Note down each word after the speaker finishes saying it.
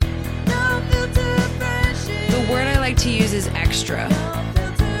like to use is extra.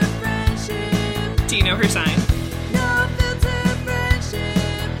 Do you know her sign?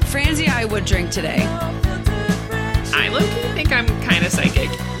 Francie, I would drink today. I low-key think I'm kind of psychic.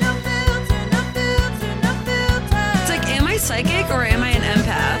 It's like, am I psychic or am I an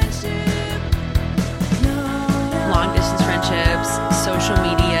empath? Long distance friendships, social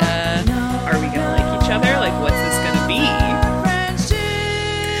media. Are we gonna like each other? Like, what's this gonna be?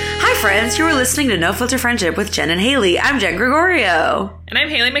 Hi, friends. You are listening to No Filter Friendship with Jen and Haley. I'm Jen Gregorio. And I'm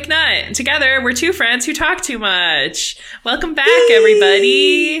Haley McNutt. Together, we're two friends who talk too much. Welcome back,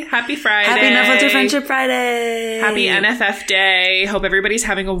 everybody. Happy Friday. Happy No Filter Friendship Friday. Happy NFF Day. Hope everybody's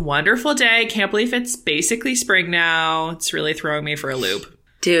having a wonderful day. Can't believe it's basically spring now. It's really throwing me for a loop.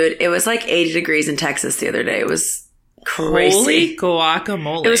 Dude, it was like 80 degrees in Texas the other day. It was crazy. Holy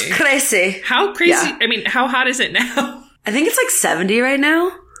guacamole. It was crazy. How crazy? Yeah. I mean, how hot is it now? I think it's like 70 right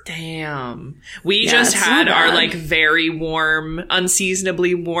now. Damn. We Yeah, just it's had not our bad. like very warm,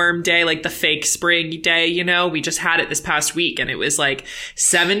 unseasonably warm day, like the fake spring day, you know? We just had it this past week and it was like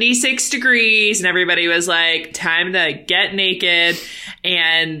 76 degrees and everybody was like, time to get naked.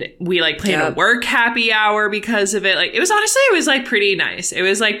 And we like planned a work happy hour because of it. Like it was like pretty nice. It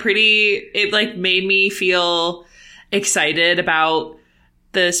was like it like made me feel excited about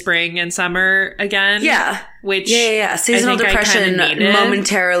the spring and summer again. Yeah. Which Yeah. Seasonal I think I depression kinda needed.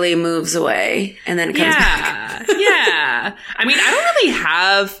 momentarily moves away and then it comes back. Yeah. I mean, I don't really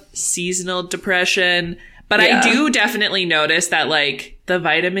have seasonal depression, but Yeah. I do definitely notice that like the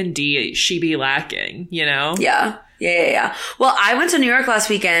vitamin D she be lacking, you know? Yeah. Well, I went to New York last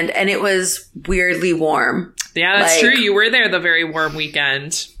weekend and it was weirdly warm. Yeah, that's Like- true. You were there the very warm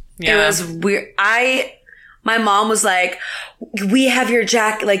weekend. Yeah. It was weird. My mom was like, we have your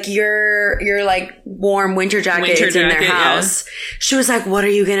jacket, like your like warm winter jackets in their jacket, house. She was like, what are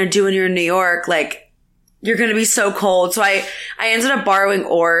you going to do when you're in New York? Like, you're going to be so cold. So I ended up borrowing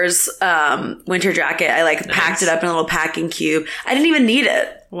Orr's, winter jacket. I like packed it up in a little packing cube. I didn't even need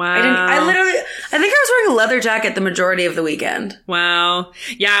it. Wow. I think I was wearing a leather jacket the majority of the weekend. Wow.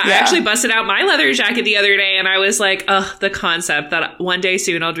 Yeah, I actually busted out my leather jacket the other day and I was like, ugh, the concept that one day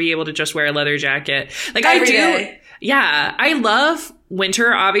soon I'll be able to just wear a leather jacket. Like Every I do. day. Yeah, I love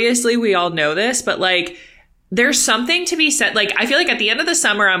winter. Obviously, we all know this, but like there's something to be said. Like I feel like at the end of the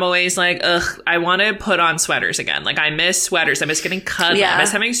summer, I'm always like, ugh, I want to put on sweaters again. Like I miss sweaters. I miss getting cuddly. Yeah. I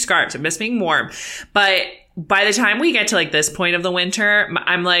miss having scarves. I miss being warm. But by the time we get to like this point of the winter,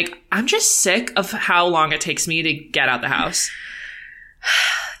 I'm like, I'm just sick of how long it takes me to get out the house.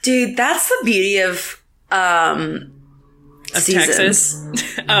 Dude, that's the beauty of seasons. Texas.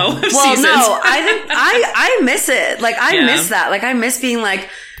 Oh, of Well, seasons. no, I think I miss it. Like I Yeah. miss that. Like I miss being like,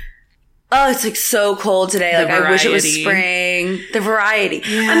 oh, it's like so cold today. Like I wish it was variety. spring. The variety.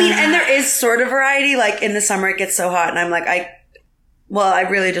 I mean, and there is sort of variety. Like in the summer, it gets so hot, and I'm like, I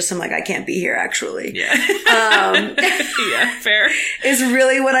really just am like, I can't be here. Actually, Yeah. Yeah, fair. is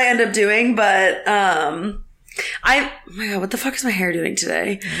really what I end up doing. But oh my god, what the fuck is my hair doing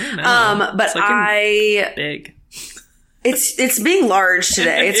today? But It's looking big. It's being large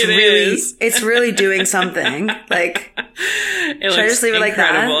today. It's It really is. it's really doing something. Like It looks I just leave it like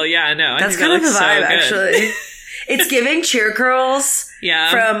that? incredible. Yeah, no, that's I think kind it of the looks so vibe, good. actually. It's giving cheer curls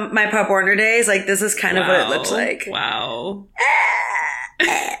Yeah. from my Pop Warner days. Like this is kind of what it looks like. Wow.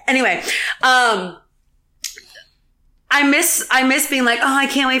 Anyway, I miss being like, oh, I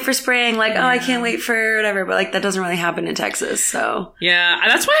can't wait for spring. Like, oh, I can't wait for whatever. But like that doesn't really happen in Texas. So Yeah,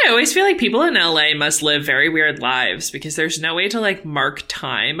 that's why I always feel like people in LA must live very weird lives because there's no way to like mark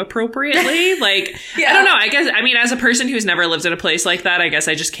time appropriately. Like, I don't know. I mean, as a person who's never lived in a place like that, I guess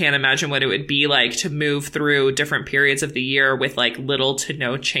I just can't imagine what it would be like to move through different periods of the year with like little to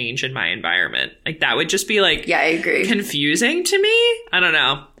no change in my environment. Like that would just be like yeah, I agree. confusing to me. I don't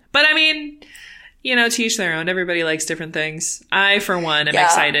know. But I mean, you know, to each their own. Everybody likes different things. I, for one, am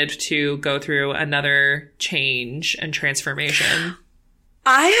excited to go through another change and transformation.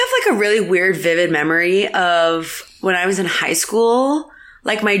 I have like a really weird, vivid memory of when I was in high school,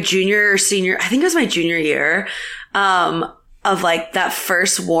 like my junior or senior, I think it was my junior year, of like that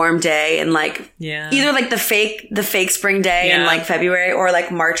first warm day and like either like the fake spring day in like February or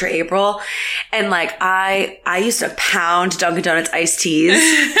like March or April. And like I used to pound Dunkin' Donuts iced teas.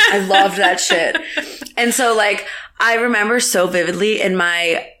 I loved that shit. And so like I remember so vividly in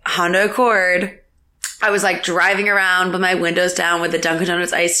my Honda Accord, I was like driving around with my windows down with the Dunkin'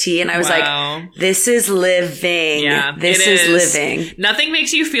 Donuts iced tea, and I was like, this is living. Yeah, this is living. Nothing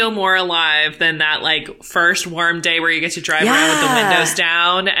makes you feel more alive than that like first warm day where you get to drive around with the windows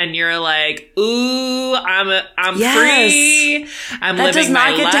down and you're like, ooh, I'm free. I'm that living does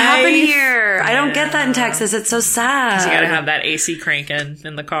not my get life. to happen here. I don't get that in Texas. It's so sad. You gotta have that AC cranking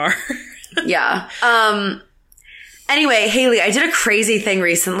in the car. Yeah. Anyway, Haley, I did a crazy thing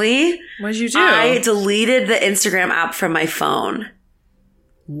recently. What did you do? I deleted the Instagram app from my phone.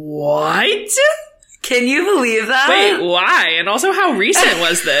 What? Can you believe that? Wait, why? And also, how recent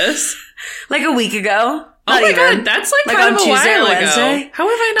was this? Like a week ago. Oh my God, that's like kind of a Tuesday while or ago. Wednesday. How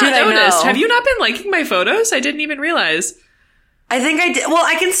have I not Dude, I noticed? know. Have you not been liking my photos? I didn't even realize. I think I did. Well,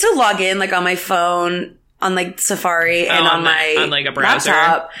 I can still log in like on my phone, on like Safari and on my like a browser.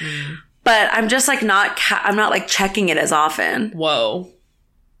 laptop. But I'm just like I'm not like checking it as often. Whoa.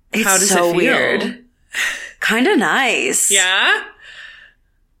 It's How does so it feel? weird. Kind of nice. Yeah?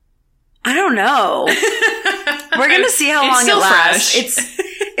 I don't know. We're going to see how long still it lasts. fresh.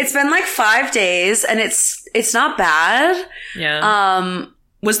 It's been like 5 days and it's not bad. Yeah.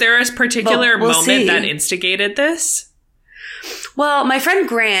 Was there a particular we'll moment see. that instigated this? Well, my friend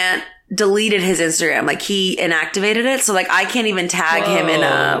Grant deleted his Instagram. Like he inactivated it. So like I can't even tag him in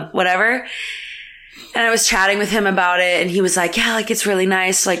a whatever. And I was chatting with him about it and he was like, yeah, like it's really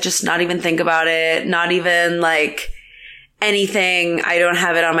nice. Like just not even think about it. Not even like anything. I don't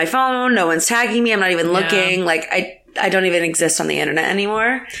have it on my phone. No one's tagging me. I'm not even looking. Like I don't even exist on the internet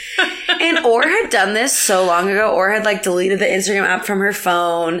anymore. And Or had done this so long ago. Or had like deleted the Instagram app from her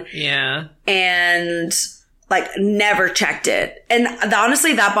phone. Yeah. And like never checked it. And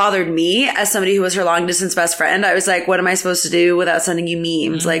honestly, that bothered me as somebody who was her long distance best friend. I was like, what am I supposed to do without sending you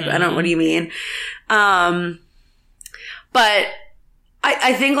memes? Like, what do you mean? But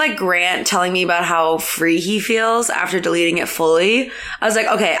I think like Grant telling me about how free he feels after deleting it fully, I was like,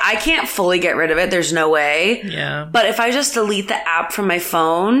 okay, I can't fully get rid of it. There's no way. Yeah. But if I just delete the app from my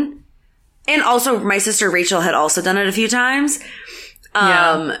phone, and also my sister Rachel had also done it a few times.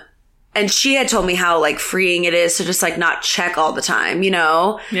 And she had told me how like freeing it is to just like not check all the time, you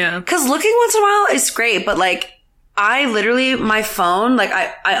know? Yeah. Cause looking once in a while is great, but like I literally, my phone, like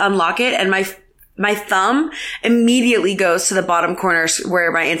I unlock it and my thumb immediately goes to the bottom corner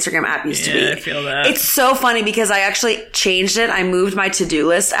where my Instagram app used to be. I feel that. It's so funny because I actually changed it. I moved my to-do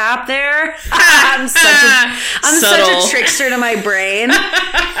list app there. I'm such a trickster to my brain.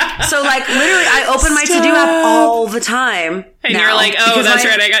 So like literally I open my to-do app all the time. And now you're like, oh, that's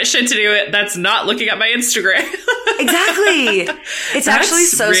my- right. I got shit to do. That's not looking at my Instagram. Exactly. It's actually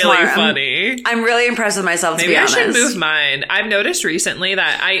so really smart. funny. I'm really impressed with myself, to Maybe be I honest. should move mine. I've noticed recently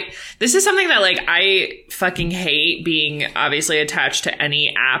that this is something that like I fucking hate being obviously attached to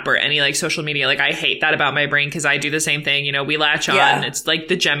any app or any like social media. Like I hate that about my brain because I do the same thing. You know, we latch on. Yeah. It's like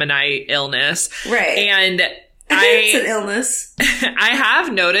the Gemini illness. Right. And It's an illness. I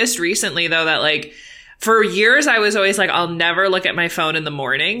have noticed recently though that like for years I was always like, I'll never look at my phone in the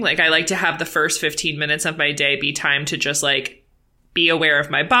morning. Like I like to have the first 15 minutes of my day be time to just like be aware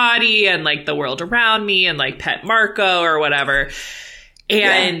of my body and like the world around me and like pet Marco or whatever.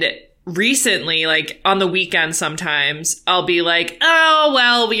 And recently, like on the weekend sometimes I'll be like, oh,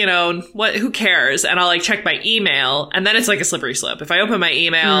 well, you know, who cares? And I'll like check my email and then it's like a slippery slope. If I open my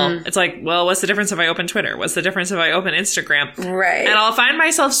email, it's like, well, what's the difference if I open Twitter? What's the difference if I open Instagram? Right. And I'll find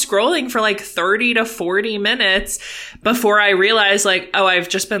myself scrolling for like 30 to 40 minutes before I realize like, oh, I've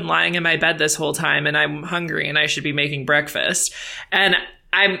just been lying in my bed this whole time and I'm hungry and I should be making breakfast. And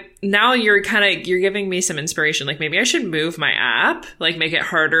you're giving me some inspiration. Like maybe I should move my app, like make it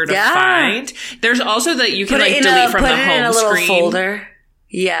harder to find. There's also that you can like delete from the home in a screen. little folder.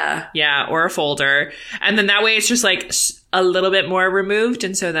 Yeah. Yeah. Or a folder. And then that way it's just like a little bit more removed.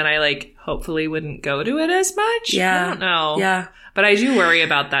 And so then I like hopefully wouldn't go to it as much. Yeah. I don't know. Yeah. But I do worry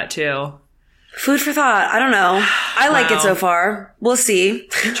about that too. Food for thought. I don't know. I like it so far. We'll see.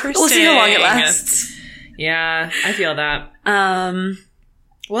 Interesting. We'll see how long it lasts. Yeah. I feel that.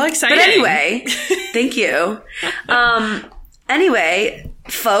 Well, But exciting. anyway, thank you. Anyway,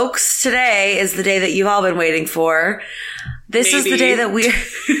 folks, today is the day that you've all been waiting for. This is the day that we...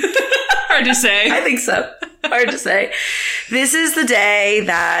 Hard to say. I think so. Hard to say. This is the day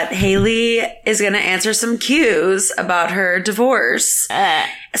that Haley is going to answer some cues about her divorce.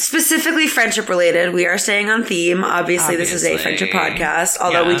 Specifically friendship related. We are staying on theme. Obviously, this is a friendship podcast,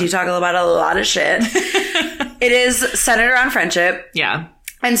 although we do talk about a lot of shit. It is centered around friendship. Yeah.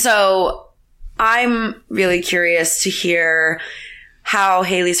 And so I'm really curious to hear how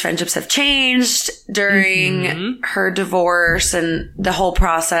Haley's friendships have changed during her divorce and the whole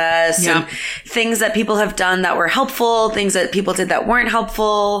process, and things that people have done that were helpful, things that people did that weren't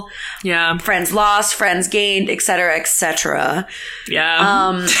helpful. Yeah. Friends lost, friends gained, etc., etc.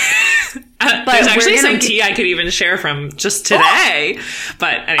 Yeah. There's actually some tea I could even share from just today.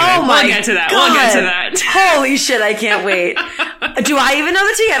 But anyway, we'll get to that. God. We'll get to that. Holy shit, I can't wait. Do I even know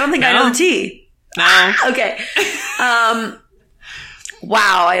the tea? I don't think I know the tea. No. Okay.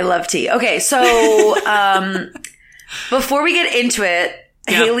 Wow, I love tea. Okay, so before we get into it,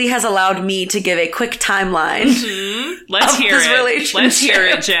 Haley has allowed me to give a quick timeline. Let's hear it. Let's hear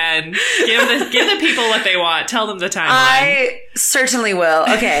it, Jen. Give the people what they want. Tell them the timeline. I certainly will.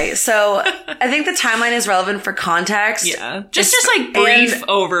 Okay, so I think the timeline is relevant for context. Yeah. Just like brief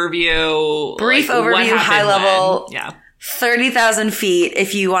overview. Brief like, overview, high level. When. Yeah. 30,000 feet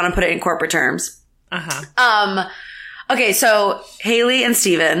if you want to put it in corporate terms. Okay, so Haley and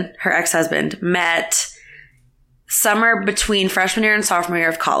Steven, her ex-husband, met summer between freshman year and sophomore year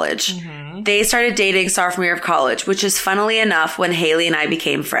of college. They started dating sophomore year of college, which is funnily enough when Haley and I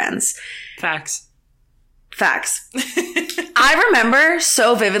became friends. Facts. I remember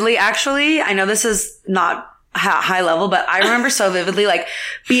so vividly, actually, I know this is not high level, but I remember so vividly, like,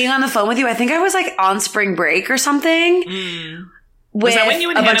 being on the phone with you. I think I was, like, on spring break or something. Was that when you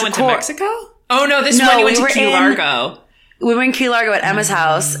and Hannah went to Mexico? Oh, no, this is when you went to Key Largo. We were in Key Largo at Emma's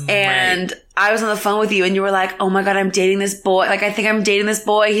house, and I was on the phone with you, and you were like, oh my God, I'm dating this boy. Like, I think I'm dating this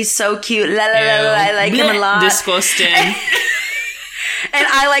boy. He's so cute. La, la, la, la. I like him a lot. Disgusting. And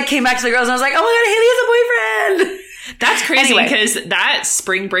I, like, came back to the girls, and I was like, oh my God, Haley has a boyfriend. That's crazy, because that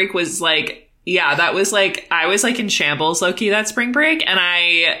spring break was, like... Yeah, that was like, I was like in shambles, low-key, that spring break. And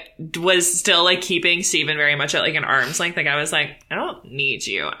I was still like keeping Steven very much at like an arm's length. Like I was like, I don't need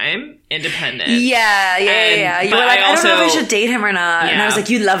you. I'm independent. Yeah. You were like, I don't know if I should date him or not. And I was like,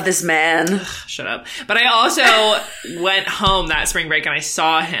 you love this man. Shut up. But I also went home that spring break and I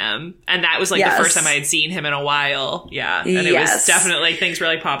saw him. And that was like the first time I had seen him in a while. Yeah. And it was definitely, like, things were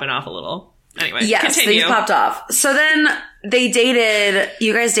like popping off a little. Anyway, continue. Things popped off. So then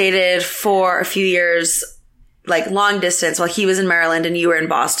you guys dated for a few years, like long distance, while he was in Maryland and you were in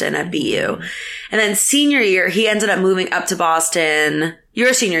Boston at BU. And then senior year, he ended up moving up to Boston.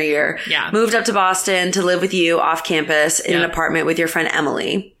 Your senior year. Yeah. Moved up to Boston to live with you off campus in an apartment with your friend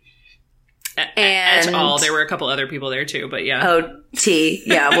Emily. And all. There were a couple other people there too, but yeah. Oh, T.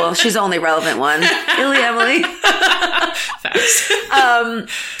 Yeah, well, she's the only relevant one. Illy Emily. Facts.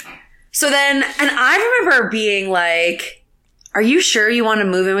 So then, and I remember being like, are you sure you want to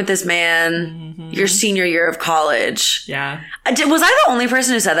move in with this man your senior year of college? Yeah. Was I the only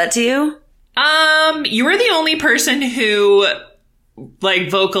person who said that to you? You were the only person who, like,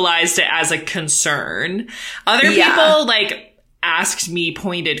 vocalized it as a concern. Other people, like, asked me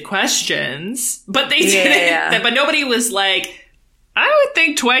pointed questions, but they didn't. But nobody was like, I would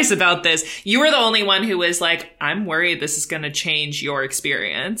think twice about this. You were the only one who was like, I'm worried this is going to change your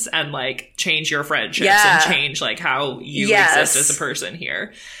experience and like change your friendships and change like how you exist as a person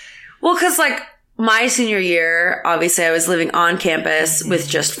here. Well, because like my senior year, obviously I was living on campus with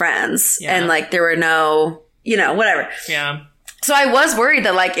just friends and like there were no, whatever. Yeah. So I was worried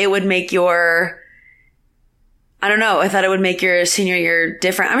that like it would make I don't know. I thought it would make your senior year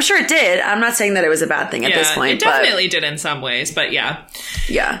different. I'm sure it did. I'm not saying that it was a bad thing at this point. It definitely did in some ways, but yeah.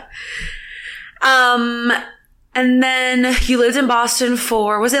 Yeah. And then you lived in Boston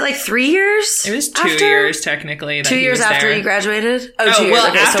for, was it like 3 years? It was 2 years technically. 2 years after you graduated? Oh, 2 years.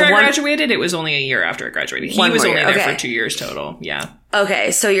 Well, after I graduated, it was only a year after I graduated. He was only there for 2 years total. Yeah. Okay.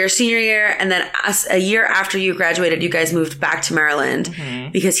 So your senior year, and then a year after you graduated, you guys moved back to Maryland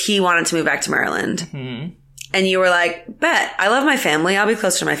because he wanted to move back to Maryland. And you were like, bet, I love my family. I'll be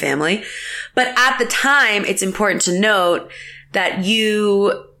close to my family. But at the time, it's important to note that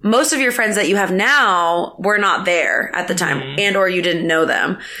most of your friends that you have now were not there at the time and or you didn't know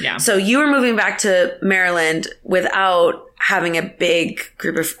them. Yeah. So you were moving back to Maryland without having a big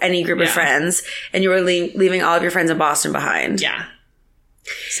group of friends, and you were leaving all of your friends in Boston behind. Yeah.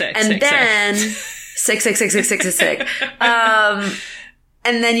 Sick. And then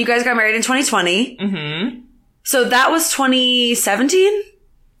you guys got married in 2020. So that was 2017?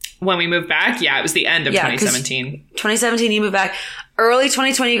 When we moved back? Yeah, it was the end of 2017. 2017, you moved back. Early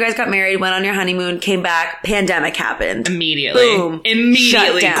 2020, you guys got married, went on your honeymoon, came back, pandemic happened. Immediately. Boom.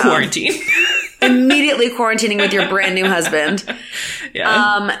 Immediately quarantine. Immediately quarantining with your brand new husband.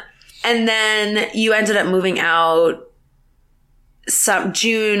 Yeah. And then you ended up moving out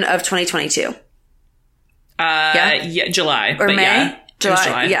June of 2022. Yeah, July. Or May? Yeah,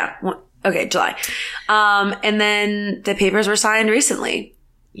 July. Yeah. Okay, July. And then the papers were signed recently.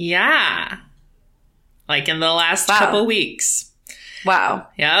 Yeah. Like in the last couple weeks. Wow.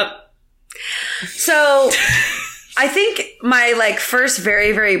 Yep. So I think my like first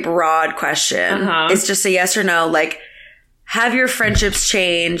very, very broad question is just a yes or no. Like, have your friendships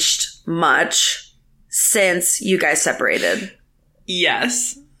changed much since you guys separated?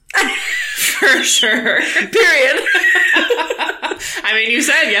 Yes. For sure. Period. I mean, you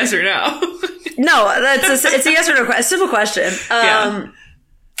said yes or no. No, it's a yes or no question. A simple question.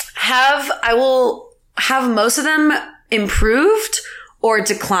 Have most of them improved or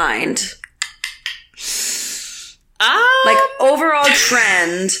declined? Like overall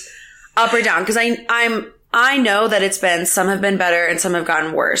trend, up or down? Because I know that it's been, some have been better and some have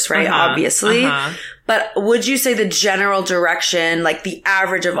gotten worse, right? Obviously. But would you say the general direction, like the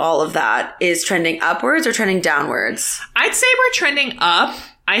average of all of that, is trending upwards or trending downwards? I'd say we're trending up.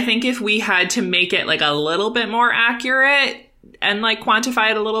 I think if we had to make it like a little bit more accurate and like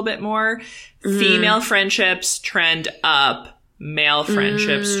quantify it a little bit more, female friendships trend up, male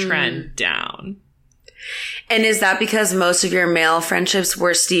friendships trend down. And is that because most of your male friendships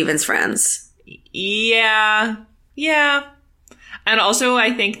were Steven's friends? Yeah. Yeah. And also,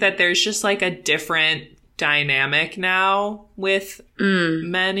 I think that there's just like a different dynamic now with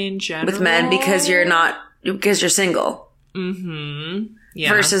men in general. With men because you're single. Yeah.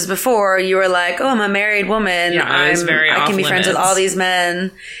 Versus before, you were like, oh, I'm a married woman. Yeah, I can be friends with all these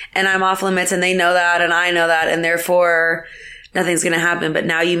men and I'm off limits and they know that and I know that and therefore nothing's going to happen. But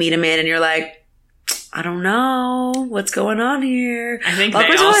now you meet a man and you're like, I don't know what's going on here. I think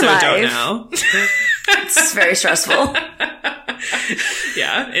they also don't know. It's very stressful.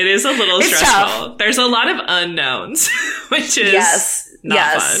 Yeah, it is a little stressful. Tough. There's a lot of unknowns, which is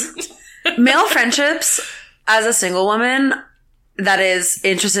not fun. Male friendships as a single woman that is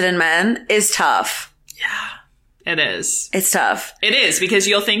interested in men is tough. Yeah, it is. It's tough. It is, because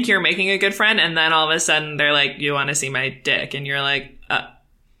you'll think you're making a good friend and then all of a sudden they're like, you want to see my dick? And you're like,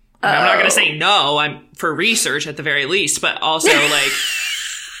 I'm not going to say no. I'm for research at the very least, but also like,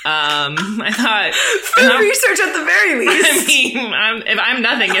 I thought for research at the very least. I mean, I'm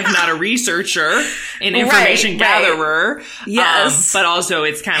nothing if not a researcher, an information gatherer. Yes, but also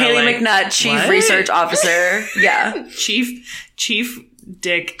it's kind of Haley McNutt, Chief Research Officer. Yeah, Chief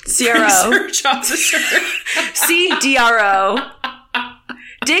Dick CRO Research Officer. CDRO.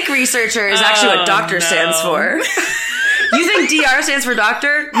 Dick Researcher is actually what doctor stands for. You think DR stands for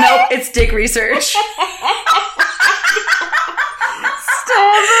doctor? Nope, it's Dick Research. Stop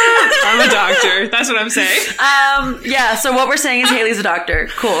it. I'm a doctor. That's what I'm saying. Yeah, so what we're saying is Haley's a doctor.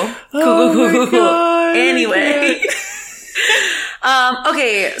 Cool. Cool. Anyway.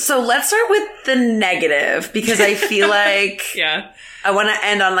 Okay, so let's start with the negative because I feel like I want to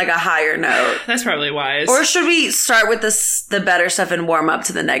end on like a higher note. That's probably wise. Or should we start with the better stuff and warm up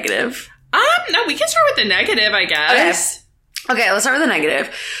to the negative? No, we can start with the negative, I guess. Okay, let's start with the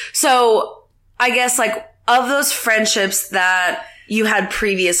negative. So, I guess, like, of those friendships that you had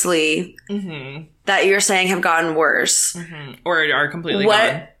previously that you're saying have gotten worse. Or are completely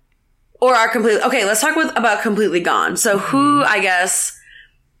gone. Or are completely... Okay, let's talk about completely gone. So, who, I guess,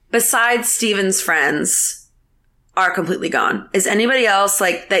 besides Steven's friends, are completely gone? Is anybody else,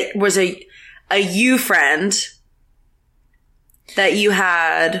 like, that was a you friend that you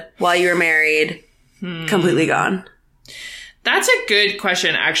had while you were married completely gone? That's a good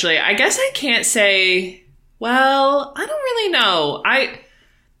question, actually. I guess I can't say, well, I don't really know.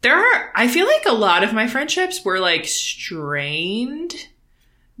 I feel like a lot of my friendships were like strained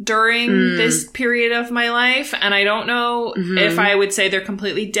during this period of my life. And I don't know if I would say they're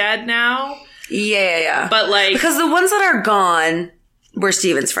completely dead now. Yeah. But like, because the ones that are gone were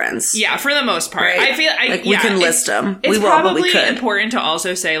Steven's friends. Yeah, for the most part. Right? I feel like we can list them. It's we will, probably but we could. important to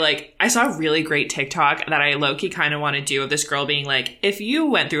also say, like, I saw a really great TikTok that I low-key kind of want to do of this girl being like, if you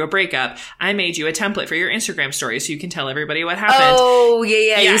went through a breakup, I made you a template for your Instagram story so you can tell everybody what happened. Oh,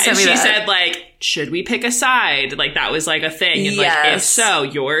 yeah, you sent me that. And she said, like, should we pick a side? Like, that was, like, a thing. And, like, if so,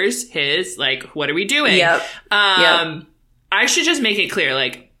 yours, his, like, what are we doing? Yep. I should just make it clear,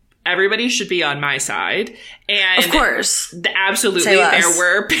 like, everybody should be on my side. And of course. Absolutely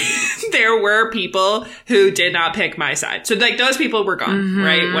there were people who did not pick my side. So like those people were gone,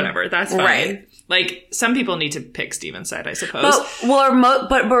 right? Whatever. That's fine. Right. Like some people need to pick Steven's side, I suppose.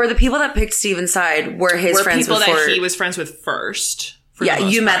 But were the people that picked Steven's side were his friends people before? That he was friends with first. Yeah,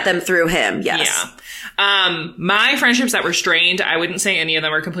 you met them through him. Yes. Yeah. My friendships that were strained, I wouldn't say any of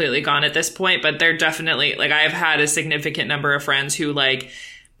them are completely gone at this point, but they're definitely like I've had a significant number of friends who like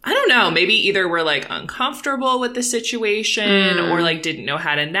I don't know, maybe either we're like uncomfortable with the situation or like didn't know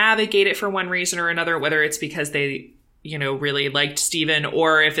how to navigate it for one reason or another, whether it's because they, you know, really liked Steven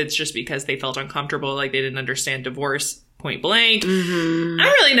or if it's just because they felt uncomfortable, like they didn't understand divorce point blank. I don't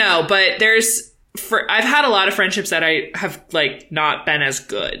really know, but I've had a lot of friendships that I have like not been as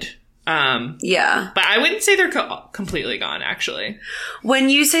good. Yeah. But I wouldn't say they're completely gone, actually. When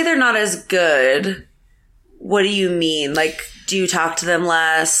you say they're not as good, what do you mean? Like, do you talk to them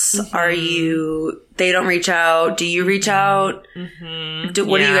less? They don't reach out? Do you reach out? What do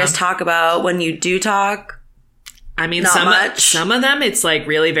you guys talk about when you do talk? I mean, Not some of them, it's like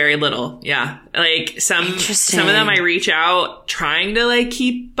really very little. Yeah. Like some of them I reach out trying to like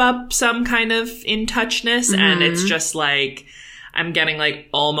keep up some kind of in touchness. And it's just like, I'm getting like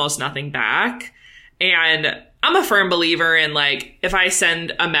almost nothing back. And I'm a firm believer in like, if I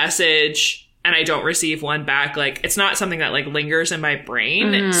send a message and I don't receive one back, like it's not something that like lingers in my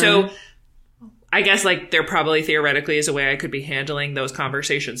brain. So I guess like there probably theoretically is a way I could be handling those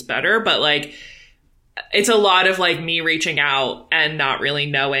conversations better. But like, it's a lot of like me reaching out and not really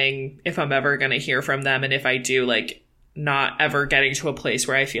knowing if I'm ever going to hear from them. And if I do, like not ever getting to a place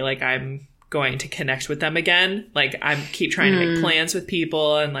where I feel like I'm going to connect with them again. Like I keep trying to make plans with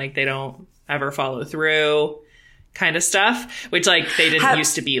people and like they don't ever follow through kind of stuff, which like they didn't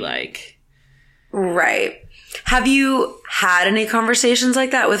used to be like. Right. Have you had any conversations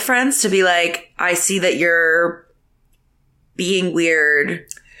like that with friends to be like, I see that you're being weird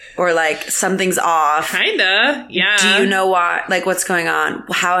or like something's off? Kinda. Yeah. Do you know why? Like what's going on?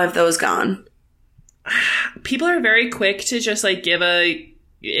 How have those gone? People are very quick to just like give an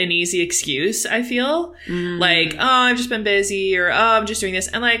easy excuse, I feel. Like, oh, I've just been busy or, oh, I'm just doing this.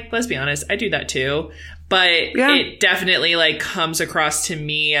 And like, let's be honest, I do that too. But it definitely like comes across to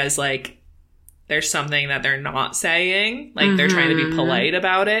me as like, there's something that they're not saying. Like they're trying to be polite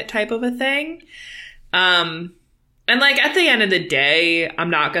about it type of a thing. And like at the end of the day, I'm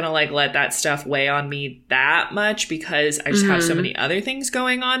not going to like let that stuff weigh on me that much because I just have so many other things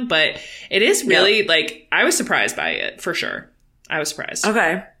going on. But it is really like, I was surprised by it for sure. I was surprised.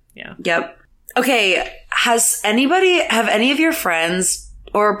 Okay. Yeah. Yep. Okay. Have any of your friends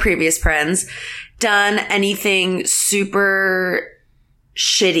or previous friends done anything super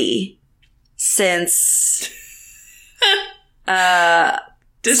shitty since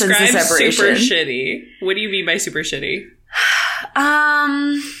Describe since the separation? Super shitty. What do you mean by super shitty?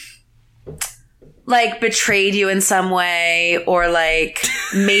 Like betrayed you in some way or like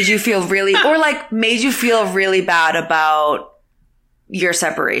made you feel really bad about your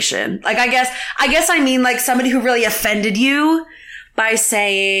separation. Like I guess I mean like somebody who really offended you by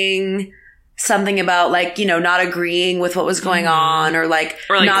saying something about like, you know, not agreeing with what was going on or like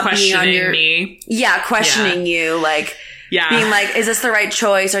not questioning being on your, me. Yeah, questioning you, like being like, is this the right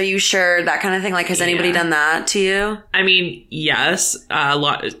choice? Are you sure? That kind of thing. Like, has anybody done that to you? I mean, yes,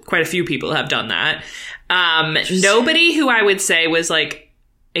 quite a few people have done that. Nobody who I would say was like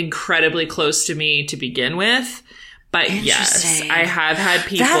incredibly close to me to begin with. But yes, I have had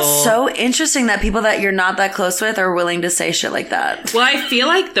people. That's so interesting that people that you're not that close with are willing to say shit like that. Well, I feel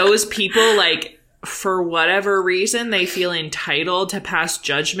like those people, like, for whatever reason, they feel entitled to pass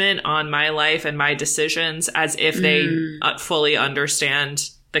judgment on my life and my decisions as if they fully understand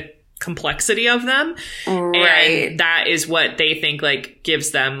the complexity of them. Right. And that is what they think, like,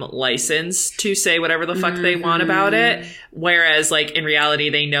 gives them license to say whatever the fuck they want about it. Whereas, like, in reality,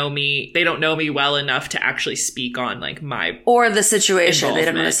 they don't know me well enough to actually speak on, like, my or the situation. They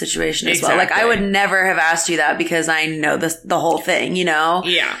don't know the situation as well. Like, I would never have asked you that because I know the whole thing, you know?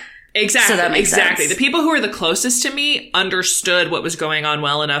 Yeah. Exactly. So that makes sense. The people who are the closest to me understood what was going on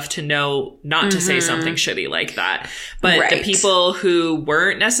well enough to know not to say something shitty like that. But the people who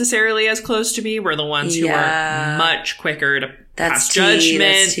weren't necessarily as close to me were the ones who were much quicker to pass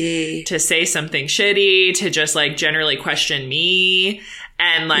judgment, to say something shitty, to just like generally question me.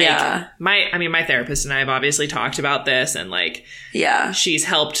 And like my therapist and I have obviously talked about this and like, she's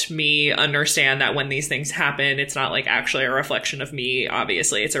helped me understand that when these things happen, it's not like actually a reflection of me.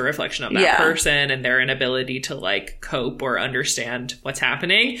 Obviously it's a reflection of that person and their inability to like cope or understand what's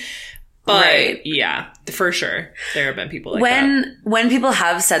happening. But for sure. There have been people like that. When people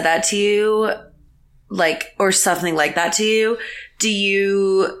have said that to you, like, or something like that to you, do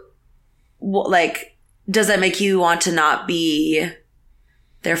you like, does that make you want to not be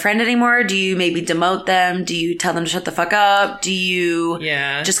their friend anymore? Do you maybe demote them? Do you tell them to shut the fuck up? Do you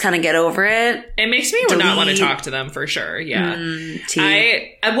just kind of get over it? It makes me not want to talk to them for sure. Yeah. And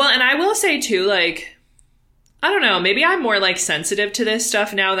I will say too, like, I don't know. Maybe I'm more like sensitive to this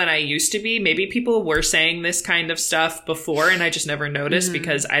stuff now than I used to be. Maybe people were saying this kind of stuff before and I just never noticed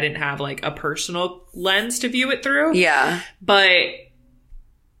because I didn't have like a personal lens to view it through. Yeah. But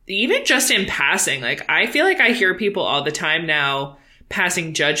even just in passing, like I feel like I hear people all the time now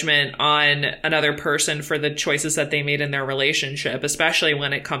passing judgment on another person for the choices that they made in their relationship, especially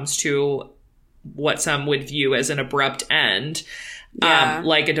when it comes to what some would view as an abrupt end,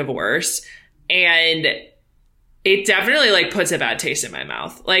 like a divorce. And it definitely like puts a bad taste in my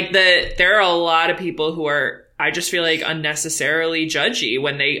mouth. Like there are a lot of people who are, I just feel like unnecessarily judgy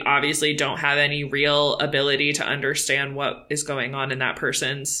when they obviously don't have any real ability to understand what is going on in that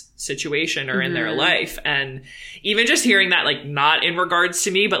person's situation or in their life. And even just hearing that, like not in regards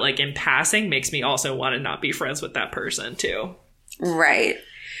to me, but like in passing makes me also want to not be friends with that person too. Right.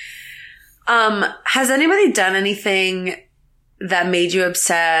 Has anybody done anything that made you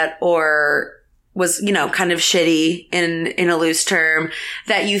upset or was, you know, kind of shitty in a loose term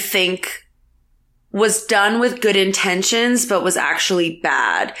that you think was done with good intentions, but was actually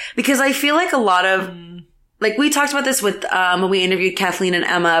bad? Because I feel like a lot of, like we talked about this with, when we interviewed Kathleen and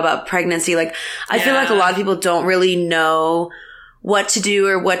Emma about pregnancy, like I feel like a lot of people don't really know what to do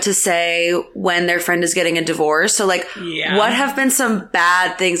or what to say when their friend is getting a divorce. So like, what have been some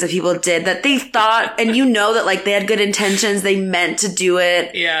bad things that people did that they thought, and you know that like they had good intentions, they meant to do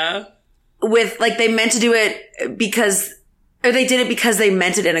it. Yeah. With like, they meant to do it because, or they did it because they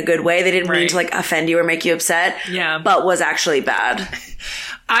meant it in a good way. They didn't mean to like offend you or make you upset. Yeah. But was actually bad.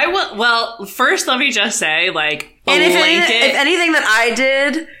 Well, first let me just say like, and if anything that I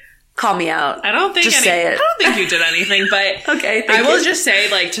did, call me out. I don't think say it. I don't think you did anything, but okay. I will just say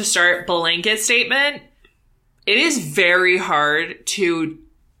like to start blanket statement, it is very hard to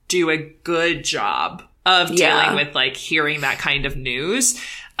do a good job of dealing with like hearing that kind of news.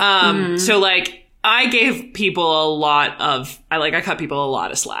 So like I gave people I cut people a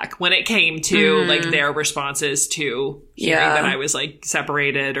lot of slack when it came to like their responses to hearing that I was like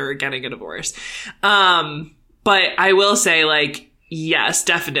separated or getting a divorce. But I will say like, yes,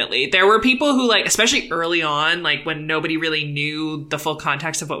 definitely. There were people who like, especially early on, like when nobody really knew the full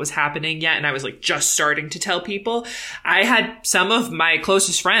context of what was happening yet. And I was like just starting to tell people. I had some of my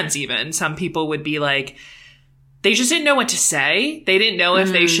closest friends, even some people would be like, they just didn't know what to say. They didn't know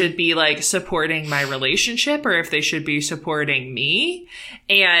if they should be like supporting my relationship or if they should be supporting me.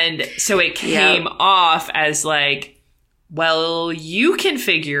 And so it came off as like, well, you can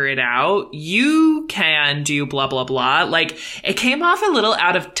figure it out. You can do blah, blah, blah. Like it came off a little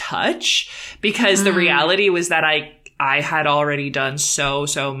out of touch because the reality was that I had already done so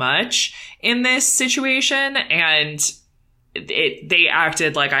much in this situation, and they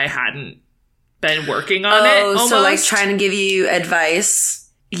acted like I hadn't been working on it almost. So like trying to give you advice.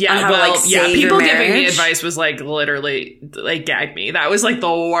 Yeah, on how to, save people your giving me advice was like literally like gag me. That was like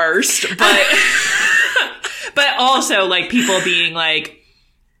the worst. But but also like people being like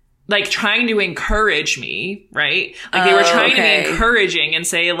trying to encourage me, right? Like they were trying to be encouraging and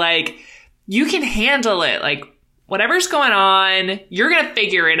say like, you can handle it. Like whatever's going on, you're going to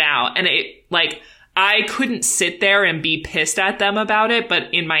figure it out. And it like, I couldn't sit there and be pissed at them about it.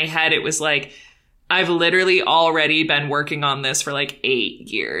 But in my head, it was like, I've literally already been working on this for like 8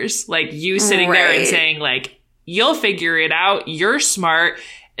 years. Like you sitting there and saying like, you'll figure it out. You're smart.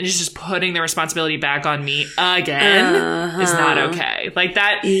 And just putting the responsibility back on me again is not okay. Like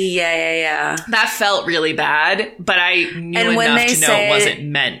that. Yeah. That felt really bad, but I knew enough to know it wasn't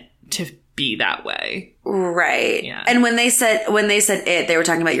meant to be that way. Right. Yeah. And when they said it, they were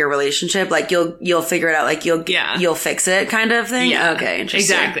talking about your relationship, like you'll figure it out, like you'll fix it kind of thing. Yeah. Okay.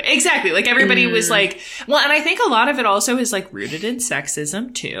 Interesting. Exactly. Like everybody was like, well, and I think a lot of it also is like rooted in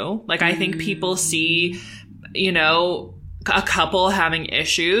sexism too. Like I think people see, you know, a couple having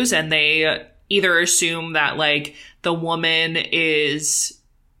issues and they either assume that like the woman is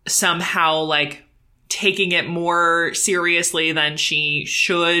somehow like taking it more seriously than she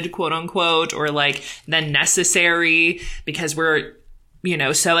should, quote unquote, or like than necessary because we're, you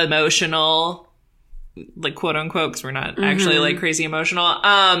know, so emotional, like quote unquote, because we're not actually like crazy emotional.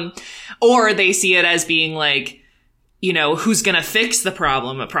 Or they see it as being like, you know, who's going to fix the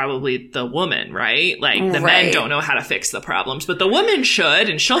problem? Probably the woman, right? Like the men don't know how to fix the problems, but the woman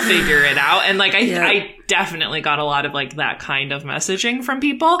should, and she'll figure it out. And like, I definitely got a lot of like that kind of messaging from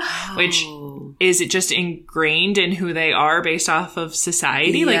people, which is it just ingrained in who they are based off of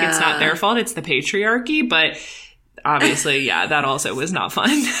society. Yeah. Like it's not their fault. It's the patriarchy, but obviously, that also was not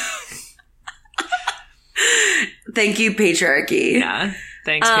fun. Thank you, patriarchy. Yeah.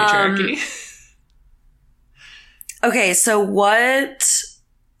 Thanks, patriarchy. Okay, so what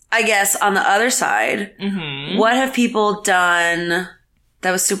I guess on the other side, what have people done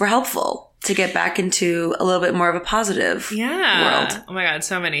that was super helpful to get back into a little bit more of a positive world? Oh my God,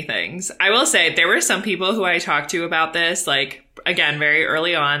 so many things. I will say there were some people who I talked to about this, like, again, very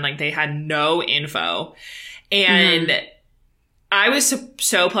early on, like they had no info. And I was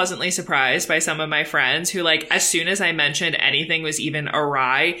so pleasantly surprised by some of my friends who, like, as soon as I mentioned anything was even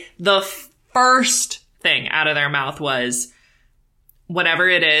awry, the first thing out of their mouth was, whatever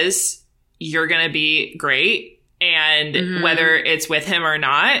it is, you're going to be great. And whether it's with him or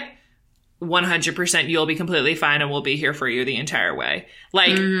not, 100% you'll be completely fine and we'll be here for you the entire way.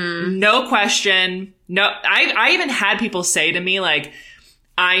 Like, no question. No, I even had people say to me, like,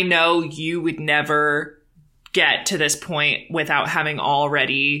 I know you would never get to this point without having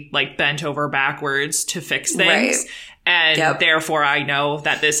already, like, bent over backwards to fix things. Right. And therefore I know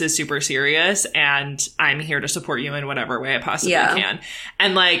that this is super serious and I'm here to support you in whatever way I possibly can.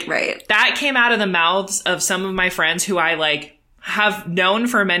 And, like, that came out of the mouths of some of my friends who I, like, have known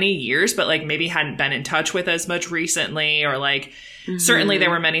for many years, but, like, maybe hadn't been in touch with as much recently, or, like, certainly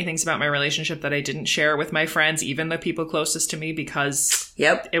there were many things about my relationship that I didn't share with my friends, even the people closest to me, because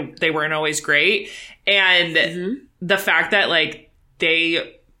they weren't always great. And the fact that, like,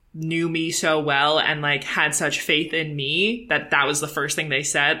 they knew me so well and, like, had such faith in me that was the first thing they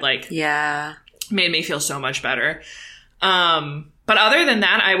said, like, made me feel so much better. But other than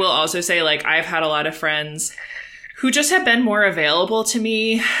that, I will also say, like, I've had a lot of friends who just have been more available to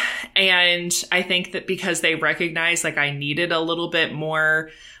me. And I think that because they recognize, like, I needed a little bit more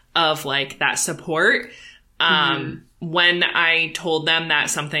of, like, that support. When I told them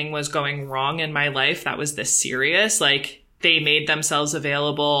that something was going wrong in my life that was this serious, like, they made themselves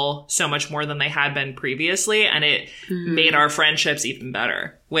available so much more than they had been previously. And it made our friendships even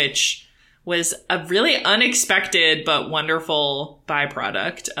better, which was a really unexpected but wonderful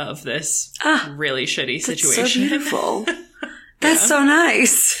byproduct of this really shitty situation. That's so beautiful. That's so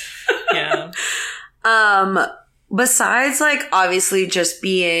nice. Besides, like, obviously just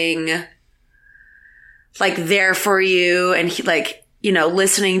being, like, there for you and, like, you know,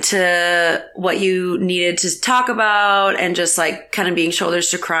 listening to what you needed to talk about and just, like, kind of being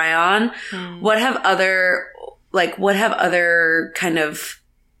shoulders to cry on, what have other kind of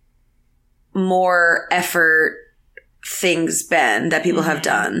more effort things been that people have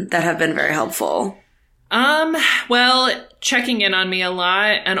done that have been very helpful? Well, checking in on me a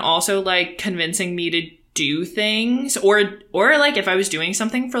lot, and also, like, convincing me to do things, or like, if I was doing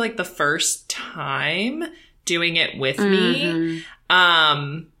something for, like, the first time, doing it with me.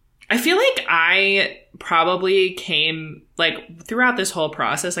 I feel like I probably came, like, throughout this whole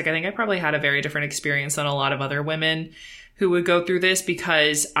process, like, I think I probably had a very different experience than a lot of other women who would go through this,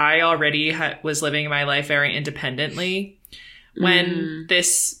 because I already was living my life very independently when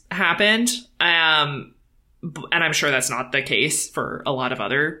this happened. And I'm sure that's not the case for a lot of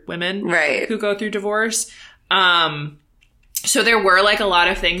other women who go through divorce. So there were, like, a lot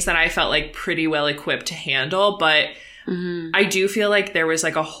of things that I felt like pretty well equipped to handle, but I do feel like there was,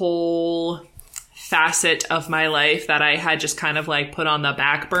 like, a whole facet of my life that I had just kind of, like, put on the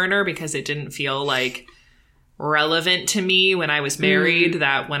back burner because it didn't feel, like, relevant to me when I was married,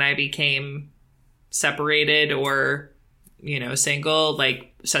 that when I became separated or, you know, single,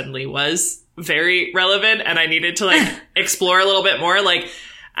 like, suddenly was very relevant, and I needed to, like, explore a little bit more. Like,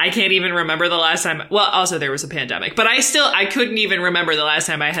 I can't even remember the last time. Well, also there was a pandemic, but I couldn't even remember the last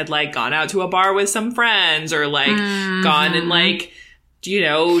time I had, like, gone out to a bar with some friends, or, like, gone and, like, you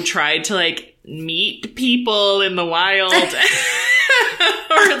know, tried to, like, meet people in the wild.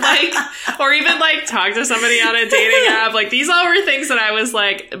 or even, like, talk to somebody on a dating app. Like, these all were things that I was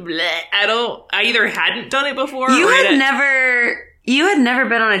like, bleh, I either hadn't done it before. You had never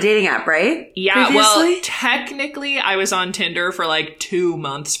been on a dating app, right? Yeah, previously? Well, technically I was on Tinder for, like, 2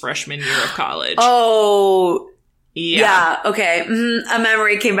 months freshman year of college. Oh, yeah. Okay. A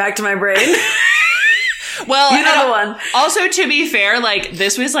memory came back to my brain. Well, you know the one. Also, to be fair, like,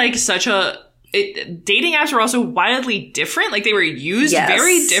 this was, like, dating apps were also wildly different. Like, they were used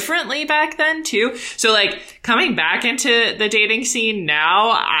very differently back then too. So, like, coming back into the dating scene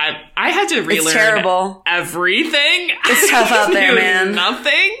now, I had to relearn everything. It's tough out there, man.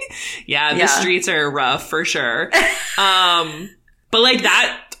 Nothing. Yeah, the streets are rough for sure. But, like,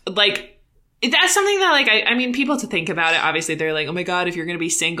 that's something that, like, I mean, people to think about it, obviously they're like, oh my God, if you're going to be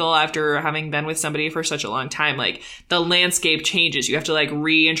single after having been with somebody for such a long time, like, the landscape changes. You have to, like,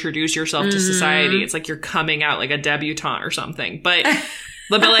 reintroduce yourself to society. It's like you're coming out like a debutante or something. But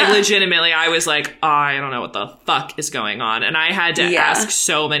like, legitimately, I was like, oh, I don't know what the fuck is going on. And I had to ask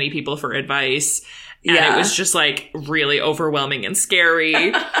so many people for advice. And Yeah. it was just like really overwhelming and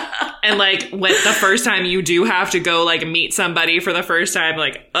scary. And like when the first time you do have to go like meet somebody for the first time,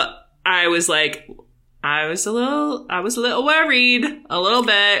 like I was a little worried, a little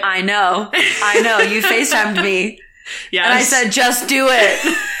bit. I know. You FaceTimed me. Yes. And I said, just do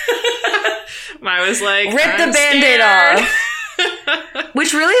it. I was like, Rip the Band-Aid off.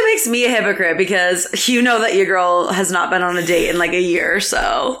 Which really makes me a hypocrite because you know that your girl has not been on a date in like a year,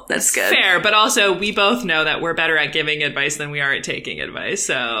 so that's good. Fair, but also we both know that we're better at giving advice than we are at taking advice,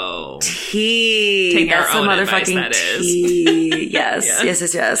 so... Tea. Take That's our the own advice, motherfucking that is. tea. Yes, Yeah.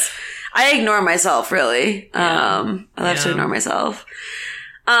 yes. I ignore myself, really. I love to ignore myself.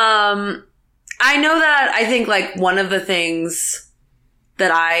 I know that I think like one of the things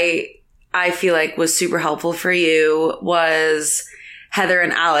that I feel like was super helpful for you was Heather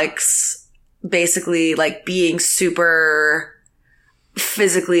and Alex basically like being super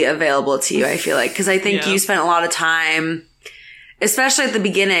physically available to you, I feel like. Because I think you spent a lot of time, especially at the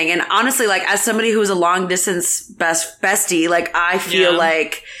beginning. And honestly, like as somebody who's a long distance bestie, like I feel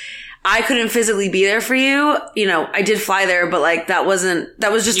like I couldn't physically be there for you. You know, I did fly there, but like that was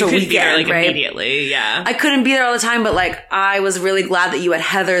just you a could weekend, be there, like, right? immediately, yeah. I couldn't be there all the time, but like I was really glad that you had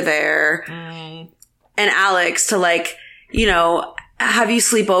Heather there and Alex to like, you know, have you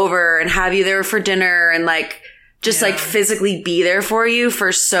sleep over and have you there for dinner and like just like physically be there for you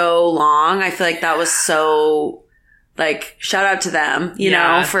for so long. I feel like that was so like shout out to them, you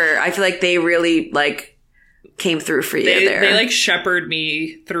know, for I feel like they really like came through for you there. They like shepherded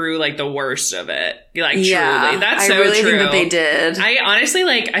me through like the worst of it. Like truly. That's so I really true. think that they did. I honestly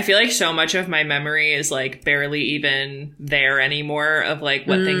like I feel like so much of my memory is like barely even there anymore of like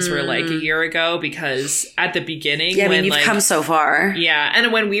what things were like a year ago because at the beginning when you've like come so far. Yeah,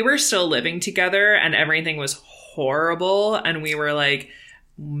 and when we were still living together and everything was horrible and we were like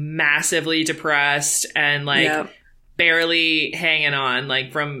massively depressed and like barely hanging on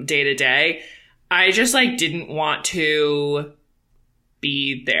like from day to day, I just like didn't want to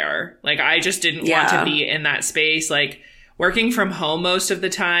be there. Like I just didn't want to be in that space. Like working from home most of the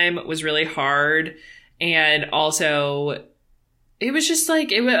time was really hard. And also it was just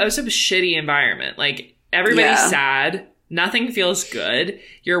like, it was a shitty environment. Like everybody's sad. Nothing feels good.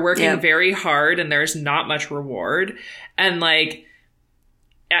 You're working very hard and there's not much reward. And like,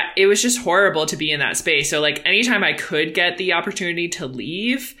 it was just horrible to be in that space. So like anytime I could get the opportunity to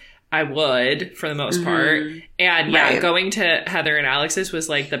leave, I would for the most part. And going to Heather and Alex's was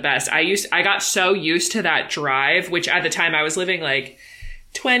like the best. I got so used to that drive, which at the time I was living like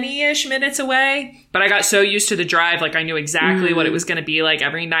 20-ish minutes away, but I got so used to the drive. Like I knew exactly what it was going to be like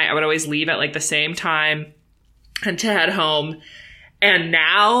every night. I would always leave at like the same time and to head home. And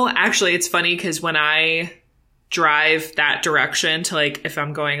now actually it's funny because when I drive that direction to like, if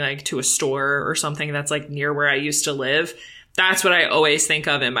I'm going like to a store or something that's like near where I used to live, that's what I always think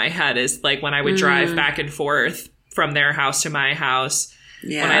of in my head is like when I would drive back and forth from their house to my house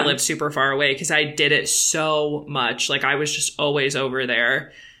when I lived super far away because I did it so much. Like I was just always over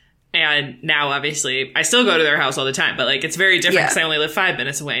there. And now obviously I still go to their house all the time, but like it's very different because I only live 5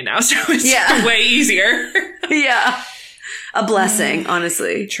 minutes away now. So it's way easier. A blessing,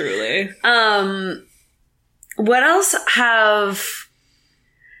 honestly. Truly. What else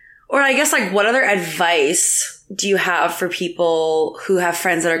or I guess like what other advice do you have for people who have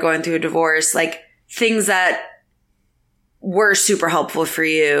friends that are going through a divorce? Like things that were super helpful for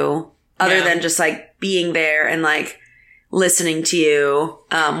you other than just like being there and like listening to you.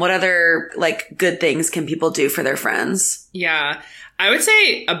 What other like good things can people do for their friends? Yeah. I would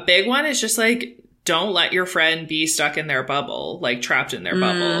say a big one is just like, don't let your friend be stuck in their bubble, like trapped in their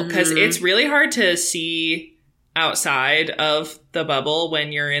bubble. Because it's really hard to see outside of the bubble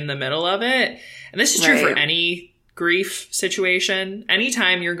when you're in the middle of it. And this is true for any grief situation.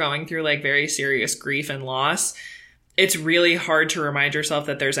 Anytime you're going through like very serious grief and loss, it's really hard to remind yourself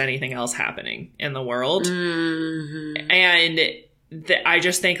that there's anything else happening in the world. And I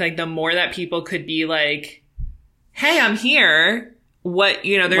just think like the more that people could be like, hey, I'm here. What,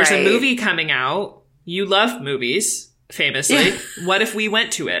 you know, there's a movie coming out. You love movies, famously. What if we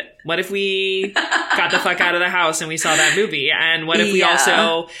went to it? What if we got the fuck out of the house and we saw that movie? And what if we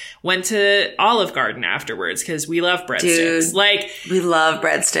also went to Olive Garden afterwards? Because we love breadsticks. Dude, like, we love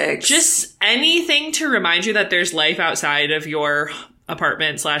breadsticks. Just anything to remind you that there's life outside of your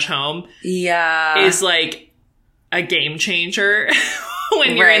apartment/home. Is like a game changer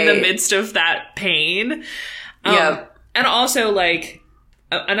when you're in the midst of that pain. And also, like,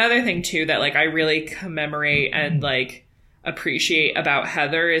 another thing, too, that, like, I really commemorate and, like, appreciate about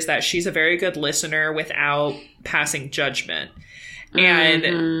Heather is that she's a very good listener without passing judgment.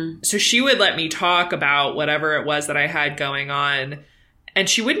 And so she would let me talk about whatever it was that I had going on. And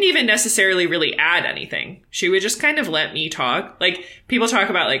she wouldn't even necessarily really add anything. She would just kind of let me talk. Like, people talk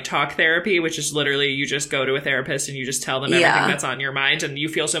about, like, talk therapy, which is literally you just go to a therapist and you just tell them everything that's on your mind and you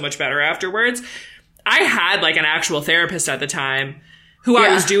feel so much better afterwards. I had, like, an actual therapist at the time who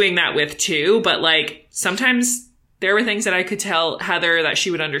I was doing that with, too. But, like, sometimes there were things that I could tell Heather that she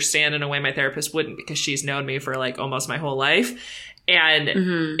would understand in a way my therapist wouldn't, because she's known me for, like, almost my whole life.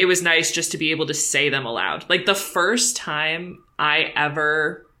 And it was nice just to be able to say them aloud. Like, the first time I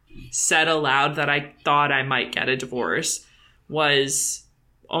ever said aloud that I thought I might get a divorce was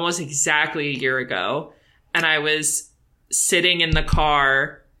almost exactly a year ago. And I was sitting in the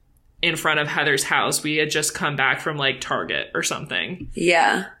car in front of Heather's house. We had just come back from, like, Target or something.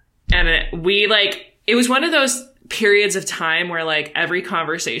 Yeah. And it was one of those periods of time where, like, every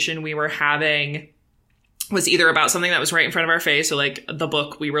conversation we were having was either about something that was right in front of our face, or, like, the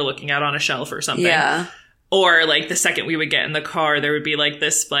book we were looking at on a shelf or something. Yeah. Or, like, the second we would get in the car, there would be, like,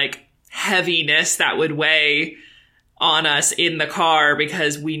 this, like, heaviness that would weigh on us in the car,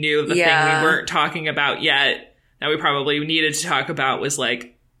 because we knew the thing we weren't talking about yet that we probably needed to talk about was,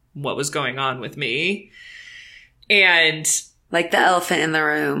 like, what was going on with me. And like the elephant in the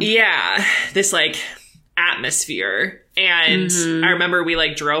room. Yeah. This, like, atmosphere. And I remember we,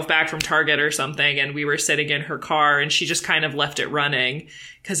 like, drove back from Target or something, and we were sitting in her car, and she just kind of left it running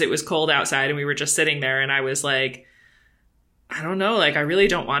because it was cold outside, and we were just sitting there. And I was like, I don't know, like, I really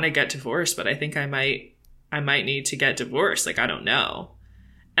don't want to get divorced, but I think I might need to get divorced. Like, I don't know.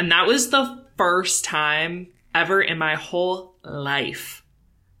 And that was the first time ever in my whole life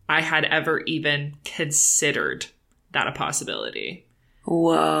I had ever even considered that a possibility.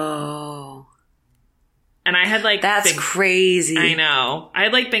 Whoa. And I had, like... That's crazy. I know. I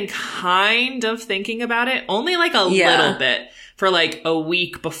had, like, been kind of thinking about it. Only, like, a little bit. For, like, a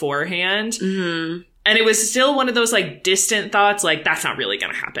week beforehand. Mm-hmm. And it was still one of those, like, distant thoughts. Like, that's not really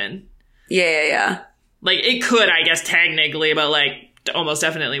gonna happen. Yeah. Like, it could, I guess, technically. But, like, almost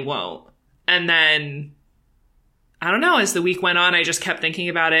definitely won't. And then... I don't know. As the week went on, I just kept thinking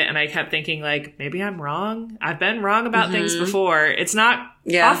about it. And I kept thinking, like, maybe I'm wrong. I've been wrong about things before. It's not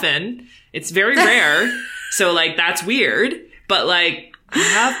often. It's very rare. So, like, that's weird. But, like, I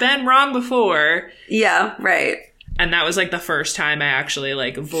have been wrong before. Yeah, right. And that was, like, the first time I actually,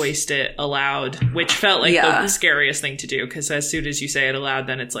 like, voiced it aloud, which felt like the scariest thing to do. Because as soon as you say it aloud,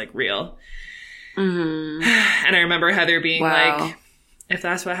 then it's, like, real. Mm-hmm. And I remember Heather being like, if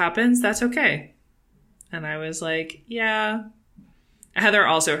that's what happens, that's okay. And I was like, yeah. Heather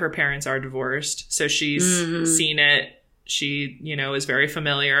also, her parents are divorced. So she's seen it. She, you know, is very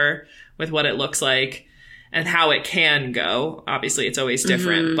familiar with what it looks like and how it can go. Obviously, it's always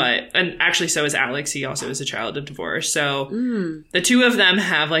different. But, and actually, so is Alex. He also is a child of divorce. So the two of them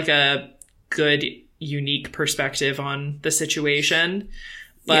have, like, a good, unique perspective on the situation.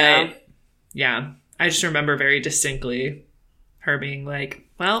 But, yeah, I just remember very distinctly her being like,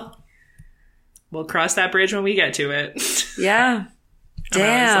 well... we'll cross that bridge when we get to it. Yeah.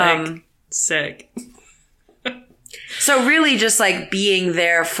 Damn. I was like, sick. So really just, like, being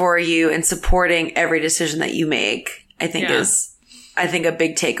there for you and supporting every decision that you make, I think is, a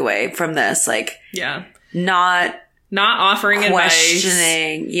big takeaway from this. Like, not offering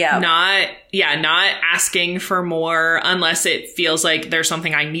questioning, advice. Not asking for more unless it feels like there's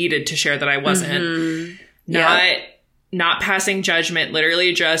something I needed to share that I wasn't. Not passing judgment,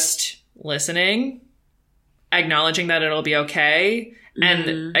 literally just listening, acknowledging that it'll be okay.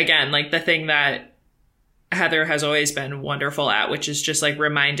 And again, like, the thing that Heather has always been wonderful at, which is just, like,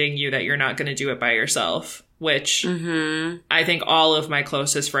 reminding you that you're not going to do it by yourself, which I think all of my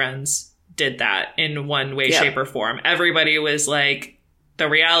closest friends did that in one way, shape, or form. Everybody was like, the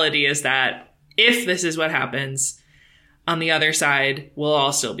reality is that if this is what happens, on the other side, we'll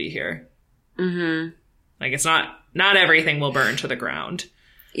all still be here. Like, it's not everything will burn to the ground.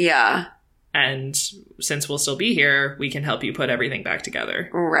 Yeah. And since we'll still be here, we can help you put everything back together.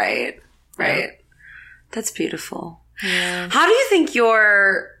 Right. Yeah. That's beautiful. Yeah. How do you think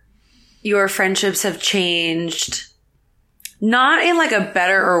your friendships have changed? Not in, like, a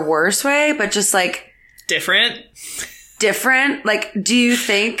better or worse way, but just, like... Different? Like, do you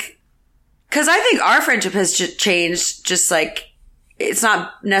think... Because I think our friendship has changed, just, like... It's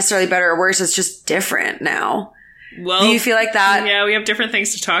not necessarily better or worse, it's just different now. Well, do you feel like that? Yeah, we have different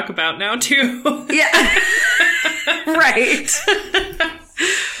things to talk about now, too. Yeah. Right.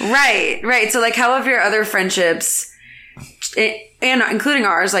 So, like, how have your other friendships, and including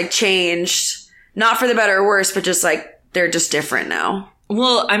ours, like, changed? Not for the better or worse, but just, like, they're just different now.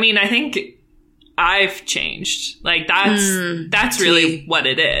 Well, I mean, I think I've changed. Like that's really what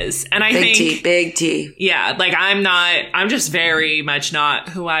it is. And I think big T. Yeah, like I'm just very much not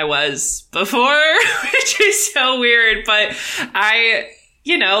who I was before, which is so weird, but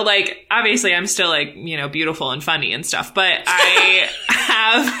like, obviously I'm still, like, beautiful and funny and stuff, but I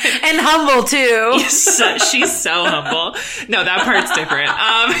have... and humble, too. She's so humble. No, that part's different.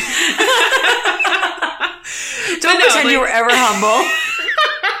 Don't pretend you were ever humble.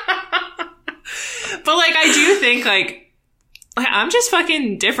 But, like, I do think, like, I'm just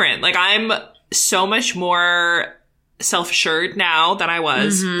fucking different. Like, I'm so much more self-assured now than I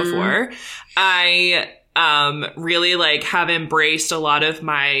was before. I... really like have embraced a lot of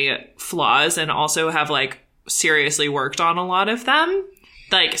my flaws and also have like seriously worked on a lot of them.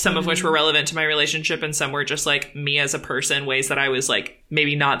 Like some of which were relevant to my relationship and some were just like me as a person, ways that I was like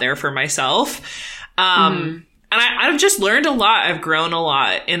maybe not there for myself. And I've just learned a lot. I've grown a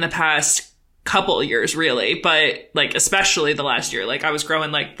lot in the past couple years really, but like especially the last year, like I was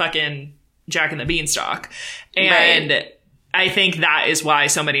growing like fucking Jack and the Beanstalk. And I think that is why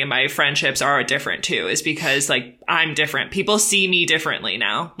so many of my friendships are different too, is because like I'm different. People see me differently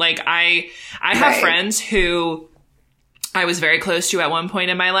now. Like I have friends who I was very close to at one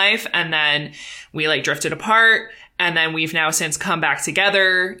point in my life and then we like drifted apart and then we've now since come back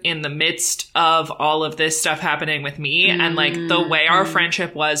together in the midst of all of this stuff happening with me. And like the way our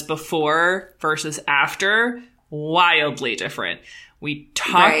friendship was before versus after, wildly different. We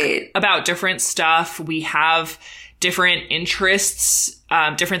talk about different stuff. We have different interests,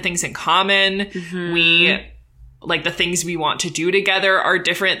 different things in common. We, like, the things we want to do together are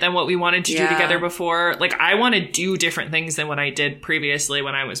different than what we wanted to do together before. Like, I want to do different things than what I did previously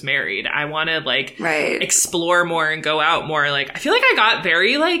when I was married. I want to, like, explore more and go out more. Like, I feel like I got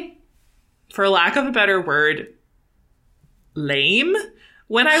very, like, for lack of a better word, lame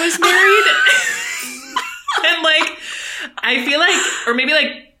when I was married. And, like, I feel like, or maybe,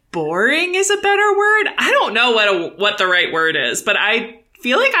 like, boring is a better word. I don't know what the right word is, but I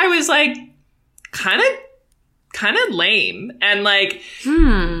feel like I was like kind of lame and like,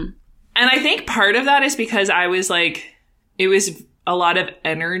 and I think part of that is because I was like, it was a lot of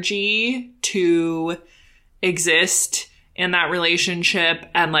energy to exist in that relationship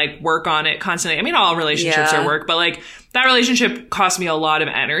and like work on it constantly. I mean, all relationships are work, but like that relationship cost me a lot of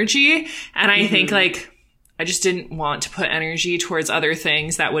energy. And I think like, I just didn't want to put energy towards other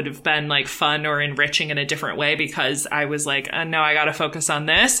things that would have been like fun or enriching in a different way because I was like, no, I got to focus on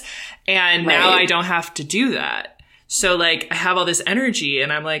this. And now I don't have to do that. So like I have all this energy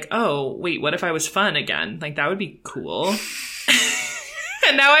and I'm like, oh, wait, what if I was fun again? Like that would be cool.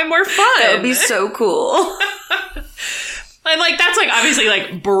 And now I'm more fun. That would be so cool. And like that's like obviously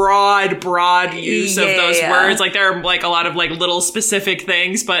like broad use of those words. Like there are like a lot of like little specific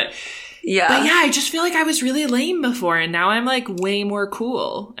things, but yeah, I just feel like I was really lame before, and now I'm like way more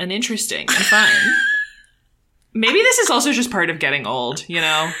cool and interesting and fun. Maybe this is also just part of getting old,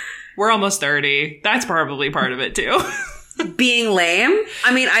 We're almost 30. That's probably part of it too. Being lame?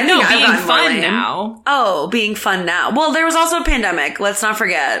 I mean, I think I've gotten fun now. Oh, being fun now. Well, there was also a pandemic. Let's not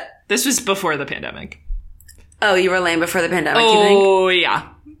forget. This was before the pandemic. Oh, you were lame before the pandemic, you think? Oh, yeah.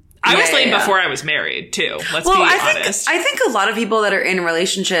 I was lame before I was married, too. Let's be honest. I think a lot of people that are in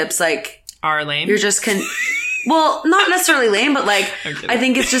relationships, like... are lame? You're just... well, not necessarily lame, but, like, I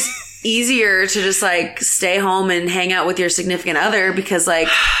think it's just easier to just, like, stay home and hang out with your significant other because, like,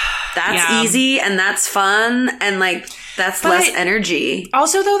 that's easy and that's fun and, like, that's less energy.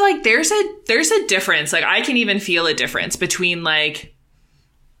 Also, though, like, there's a difference. Like, I can even feel a difference between, like,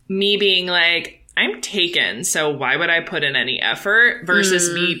 me being, like... I'm taken, so why would I put in any effort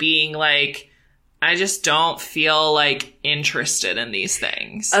versus me being like, I just don't feel like interested in these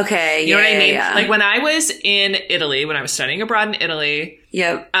things. Okay. You know what I mean? Yeah. Like when I was in Italy, when I was studying abroad in Italy,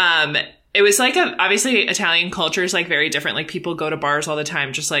 it was like obviously Italian culture is like very different. Like people go to bars all the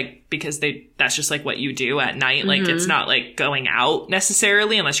time just like because that's just like what you do at night. Like it's not like going out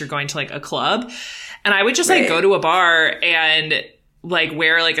necessarily unless you're going to like a club. And I would just like go to a bar and like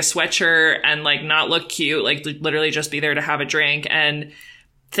wear like a sweatshirt and like not look cute, like literally just be there to have a drink and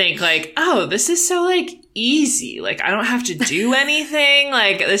think like, oh, this is so like easy. Like I don't have to do anything.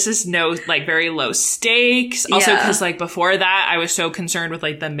 Like this is no like very low stakes. Also because like before that I was so concerned with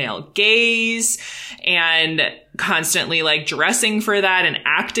like the male gaze and constantly like dressing for that and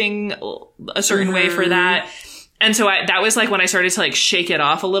acting a certain way for that. And so that was like when I started to like shake it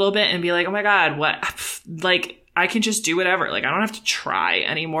off a little bit and be like, oh my God, what? Like I can just do whatever. Like, I don't have to try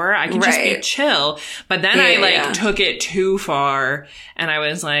anymore. I can just be chill. But then I took it too far and I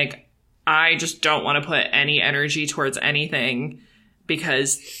was like, I just don't want to put any energy towards anything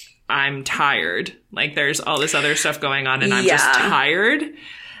because I'm tired. Like there's all this other stuff going on and I'm Yeah. just tired.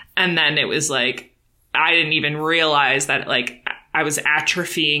 And then it was like, I didn't even realize that like I was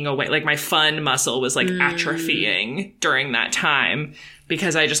atrophying away. Like my fun muscle was like atrophying during that time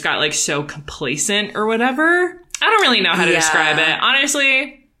because I just got like so complacent or whatever. I don't really know how to Yeah. describe it.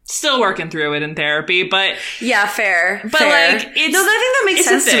 Honestly, still working through it in therapy, but Yeah, fair. But, fair. like, it's- no, I think that makes it's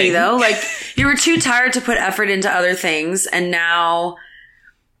a sense to me thing. though. Like you were too tired to put effort into other things, and now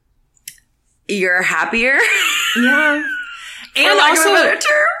you're happier. yeah. For And lack of a also, better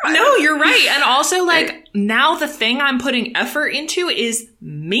term. no, you're right. And also, like, now the thing I'm putting effort into is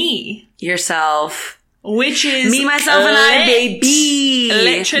me, Yourself. which is Me, myself, and I, lit. baby.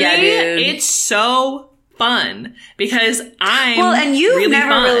 Literally, Yeah, dude. it's so fun because I'm Well, and you've really never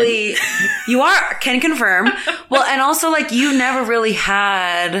fun. really, you are, can confirm. Well, and also like you never really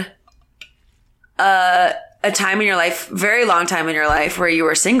had a time in your life, very long time in your life where you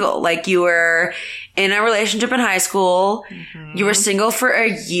were single. Like you were in a relationship in high school. You were single for a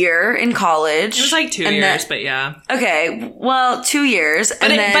year in college. It was like 2 and years, then- but yeah. Okay, well, 2 years. But,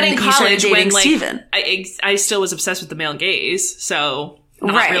 and then but in you started college, dating when like Steven. I still was obsessed with the male gaze, so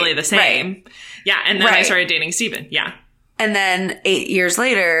not Right, really the same. Yeah, and then I Right. started dating Steven. Yeah, And then 8 years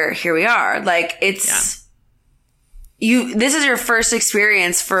later, here we are. Like it's this is your first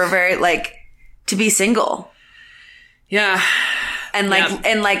experience for a very like to be single yeah, and like Yep.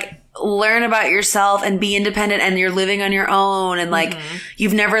 and like learn about yourself and be independent, and you're living on your own, and like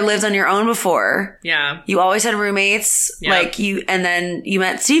you've never lived on your own before. yeah. You always had roommates, Yep. like you, and then you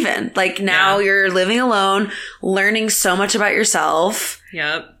met Steven. Like now Yeah. you're living alone, learning so much about yourself.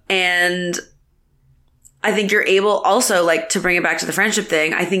 Yep. And I think you're able also, like, to bring it back to the friendship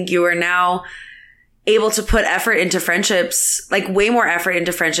thing, I think you are now able to put effort into friendships, like way more effort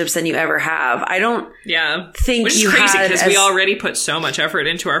into friendships than you ever have. I don't Yeah. think Which is you crazy had because as- we already put so much effort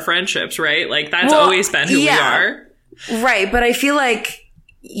into our friendships, right? Like that's Well, always been who we yeah. are. Right, but I feel like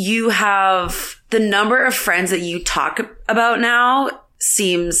you have the number of friends that you talk about now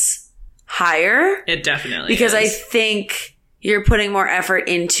seems higher It definitely because I is. think you're putting more effort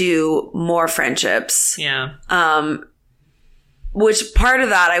into more friendships. Yeah. Which part of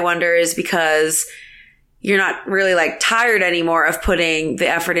that I wonder is because you're not really like tired anymore of putting the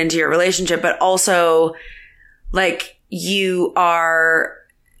effort into your relationship, but also like you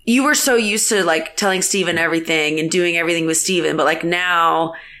were so used to like telling Steven everything and doing everything with Steven, but like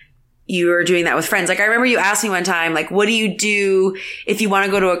now you're doing that with friends. Like I remember you asked me one time, like, what do you do if you want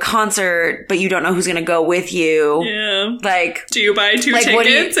to go to a concert, but you don't know who's going to go with you? Yeah. Like, Do you buy two Like, what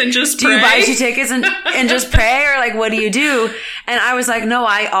do you- tickets and just do pray? you buy 2 tickets and just pray, or like what do you do? And I was like, no,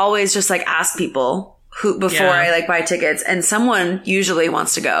 I always just like ask people who before Yeah. I like buy tickets, and someone usually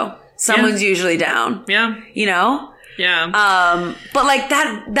wants to go. Someone's usually down, Yeah. you know? Yeah. But like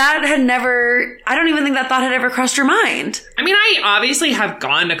that had never, I don't even think that thought had ever crossed your mind. I mean, I obviously have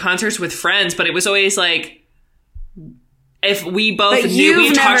gone to concerts with friends, but it was always like, if we both But knew we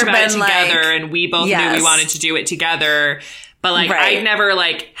you've talked never about it been like- together and we both knew we Yes. wanted to do it together. But like, Right. I never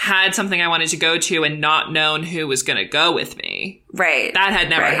like had something I wanted to go to and not known who was going to go with me. Right. That had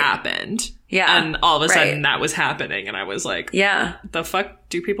never Right. happened. Yeah. And all of a sudden Right. that was happening. And I was like, Yeah. the fuck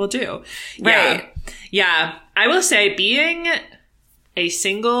do people do? Right. Yeah. I will say being a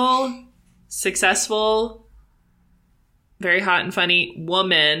single, successful, very hot and funny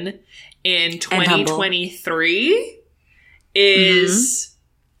woman in 2023 is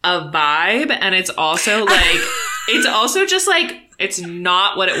a vibe. And it's also like, it's also just like, it's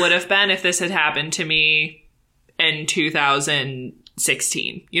not what it would have been if this had happened to me in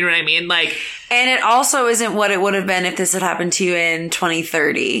 2016. You know what I mean? Like, And it also isn't what it would have been if this had happened to you in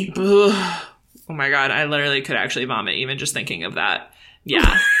 2030. oh my God, I literally could actually vomit even just thinking of that.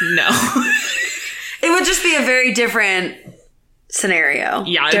 Yeah, no. It would just be a very different scenario.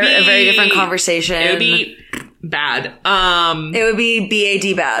 Yeah, it'd a very be- different conversation. It would be bad. It would be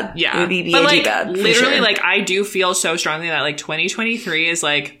BAD bad. Yeah. It would be BAD but like, bad. for literally, sure. like, I do feel so strongly that like 2023 is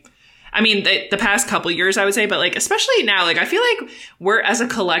like, I mean, the past couple years, I would say, but like, especially now, like, I feel like we're, as a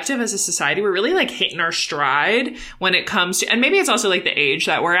collective, as a society, we're really like hitting our stride when it comes to, and maybe it's also like the age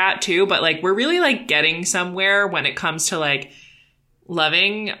that we're at too, but like, we're really like getting somewhere when it comes to like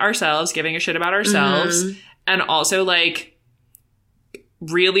loving ourselves, giving a shit about ourselves, and also like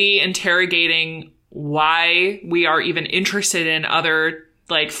really interrogating why we are even interested in other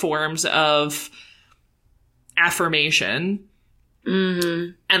like forms of affirmation.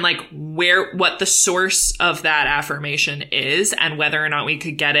 And like what the source of that affirmation is and whether or not we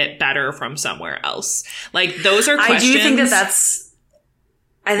could get it better from somewhere else. Like those are I questions. do think that that's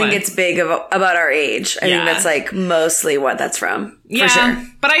I think it's big about our age. I think that's like mostly what that's from. Yeah. For sure.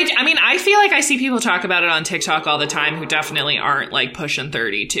 But I mean, I feel like I see people talk about it on TikTok all the time who definitely aren't like pushing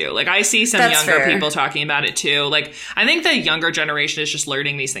 30 too. Like I see some younger people talking about it too. Like I think the younger generation is just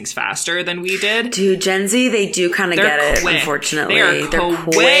learning these things faster than we did. Dude, Gen Z, they do kind of get quick. it, unfortunately. They're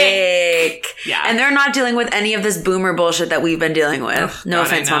quick. Yeah. And they're not dealing with any of this boomer bullshit that we've been dealing with. Ugh, no God,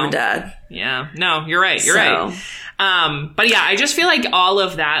 offense, mom and dad. Yeah. No, you're right. You're right. But yeah, I just feel like all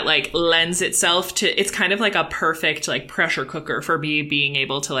of that like lends itself to, it's kind of like a perfect like pressure cooker for me being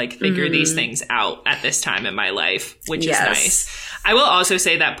able to like figure these things out at this time in my life, which is nice. I will also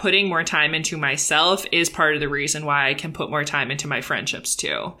say that putting more time into myself is part of the reason why I can put more time into my friendships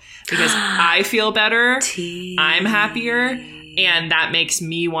too, because I feel better. I'm happier. And that makes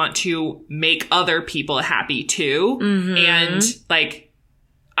me want to make other people happy too. And like,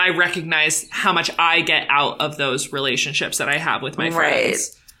 I recognize how much I get out of those relationships that I have with my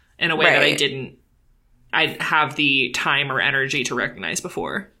friends in a way that I have the time or energy to recognize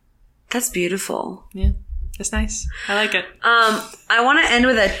before. That's beautiful. Yeah. It's nice. I like it. I want to end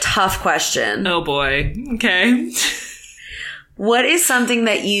with a tough question. Oh boy. Okay. What is something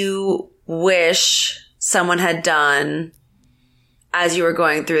that you wish someone had done as you were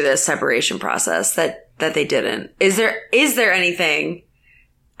going through this separation process that they didn't? Is there anything,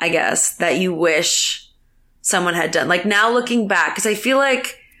 I guess, that you wish someone had done? Like now looking back, because I feel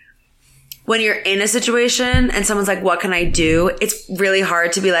like when you're in a situation and someone's like, what can I do? It's really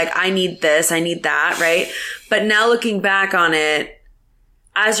hard to be like, I need this, I need that, right? But now looking back on it,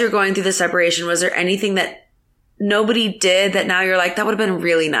 as you're going through the separation, was there anything that nobody did that now you're like, that would have been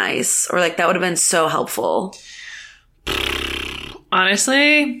really nice? Or like, that would have been so helpful?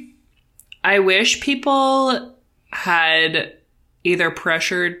 Honestly, I wish people had either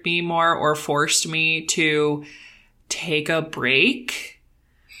pressured me more or forced me to take a break.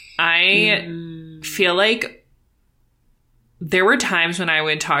 I feel like there were times when I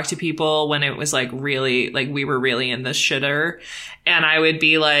would talk to people when it was like really, like we were really in the shitter, and I would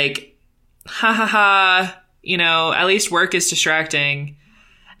be like, ha ha ha, you know, at least work is distracting.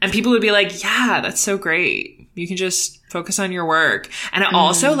 And people would be like, yeah, that's so great. You can just focus on your work. And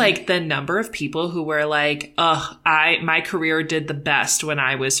also like the number of people who were like, my career did the best when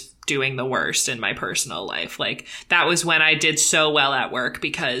I was doing the worst in my personal life. Like that was when I did so well at work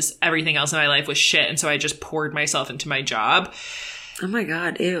because everything else in my life was shit. And so I just poured myself into my job. Oh my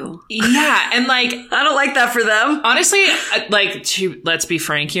God, ew. Yeah. And like, I don't like that for them. Honestly, like, let's be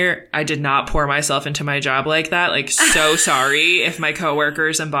frank here. I did not pour myself into my job like that. Like, so sorry if my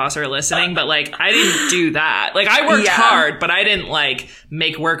coworkers and boss are listening, but like, I didn't do that. Like, I worked hard, but I didn't like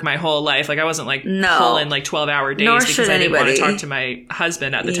make work my whole life. Like, I wasn't like pulling like 12-hour days because I didn't want to talk to my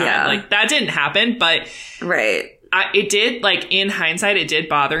husband at the time. Yeah. Like, that didn't happen, but it did, like, in hindsight, it did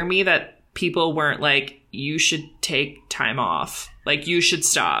bother me that people weren't like, you should take time off. Like, you should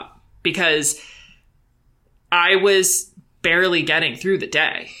stop, because I was barely getting through the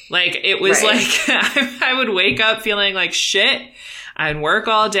day. Like, it was like, I would wake up feeling like shit. I'd work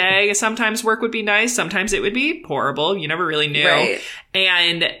all day. Sometimes work would be nice. Sometimes it would be horrible. You never really knew.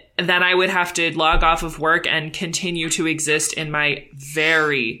 And then I would have to log off of work and continue to exist in my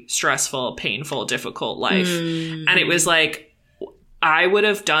very stressful, painful, difficult life. And it was like, I would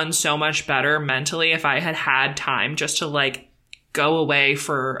have done so much better mentally if I had had time just to like go away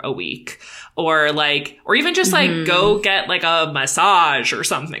for a week, or even just like go get like a massage or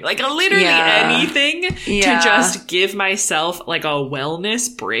something, like literally anything to just give myself like a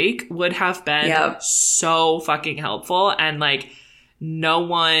wellness break would have been so fucking helpful. And like no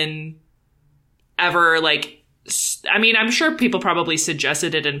one ever like, I mean, I'm sure people probably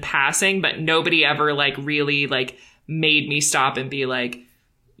suggested it in passing, but nobody ever like really like made me stop and be like,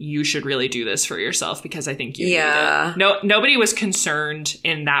 you should really do this for yourself because I think you need it. Nobody was concerned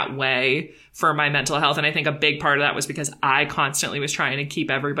in that way for my mental health. And I think a big part of that was because I constantly was trying to keep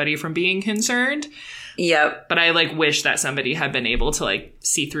everybody from being concerned. Yep. But I like wish that somebody had been able to like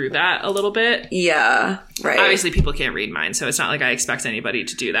see through that a little bit. Yeah. Right. Obviously people can't read minds, so it's not like I expect anybody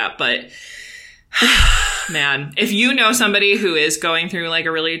to do that. But man, if you know somebody who is going through like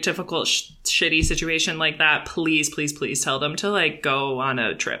a really difficult, shitty situation like that, please, please, please tell them to like go on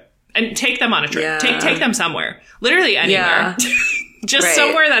a trip and take them on a trip. Take them somewhere, literally anywhere. Just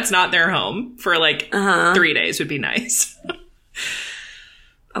somewhere that's not their home for like 3 days would be nice.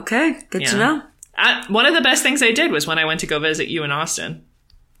 Okay. Good to know. One of the best things I did was when I went to go visit you in Austin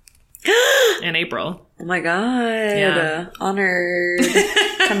in April. Oh my God. Yeah. Honored.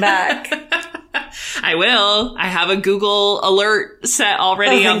 Come back. I will. I have a Google alert set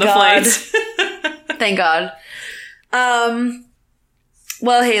already on the flight. Thank God.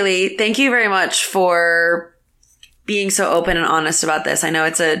 Well, Haley, thank you very much for being so open and honest about this. I know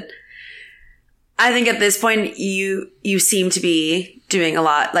I think at this point you seem to be doing a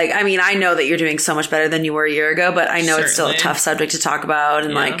lot. Like, I mean, I know that you're doing so much better than you were a year ago, but I know it's still a tough subject to talk about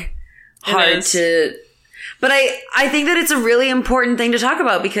and like hard to, but I think that it's a really important thing to talk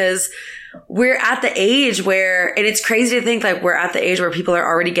about because we're at the age where, and it's crazy to think like we're at the age where people are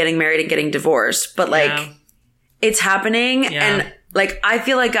already getting married and getting divorced, but like it's happening. And like, I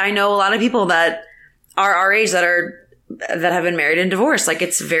feel like I know a lot of people that are our age that have been married and divorced. Like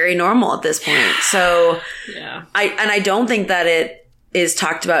it's very normal at this point. So I don't think that it is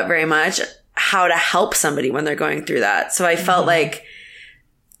talked about very much how to help somebody when they're going through that. So I felt like,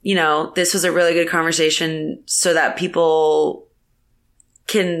 you know, this was a really good conversation so that people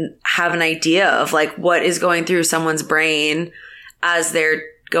can have an idea of like what is going through someone's brain as they're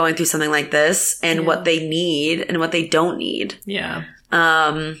going through something like this and what they need and what they don't need. Yeah.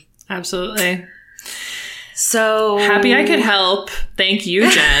 Absolutely. So happy I could help. Thank you,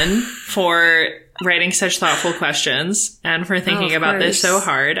 Jen, for writing such thoughtful questions and for thinking about this so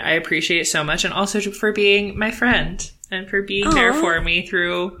hard. I appreciate it so much. And also for being my friend and for being there for me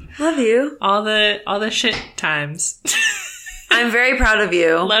through love you all the shit times. I'm very proud of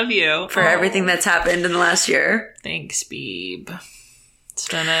you. Love you. For everything that's happened in the last year. Thanks, Beeb. It's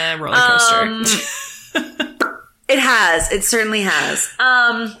been a roller coaster. It has. It certainly has.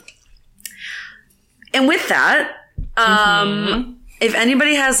 And with that, if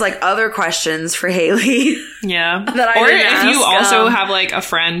anybody has like other questions for Haley. Yeah. That I or didn't if ask, you also have like a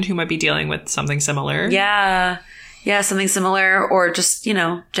friend who might be dealing with something similar. Yeah. Yeah, something similar or just, you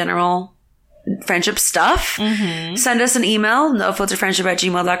know, general friendship stuff. Send us an email,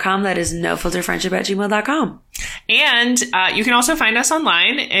 nofilterfriendship@gmail.com. That is nofilterfriendship@gmail.com. And you can also find us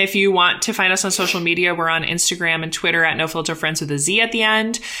online. If you want to find us on social media, we're on Instagram and Twitter at nofilterfriends with a Z at the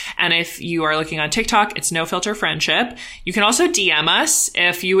end. And if you are looking on TikTok, it's nofilterfriendship. You can also DM us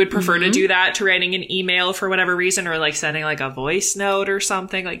if you would prefer to do that to writing an email for whatever reason or like sending like a voice note or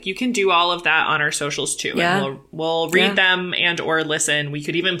something. Like you can do all of that on our socials too. Yeah. And we'll read them and or listen. We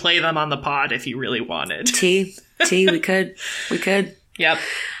could even play them on the pod if you really wanted. We could. Yep.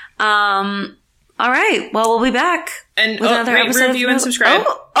 All right. Well, we'll be back. And with another rate, episode review, and subscribe.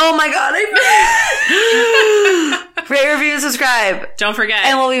 Oh my God. Rate, review, and subscribe. Don't forget.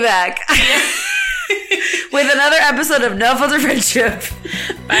 And we'll be back with another episode of No Filter Friendship.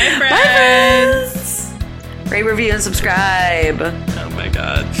 Bye, friends. Bye, friends. Rate, review, and subscribe. Oh my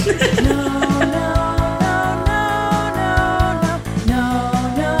God.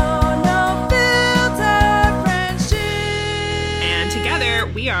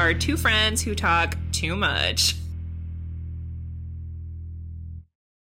 We are two friends who talk too much.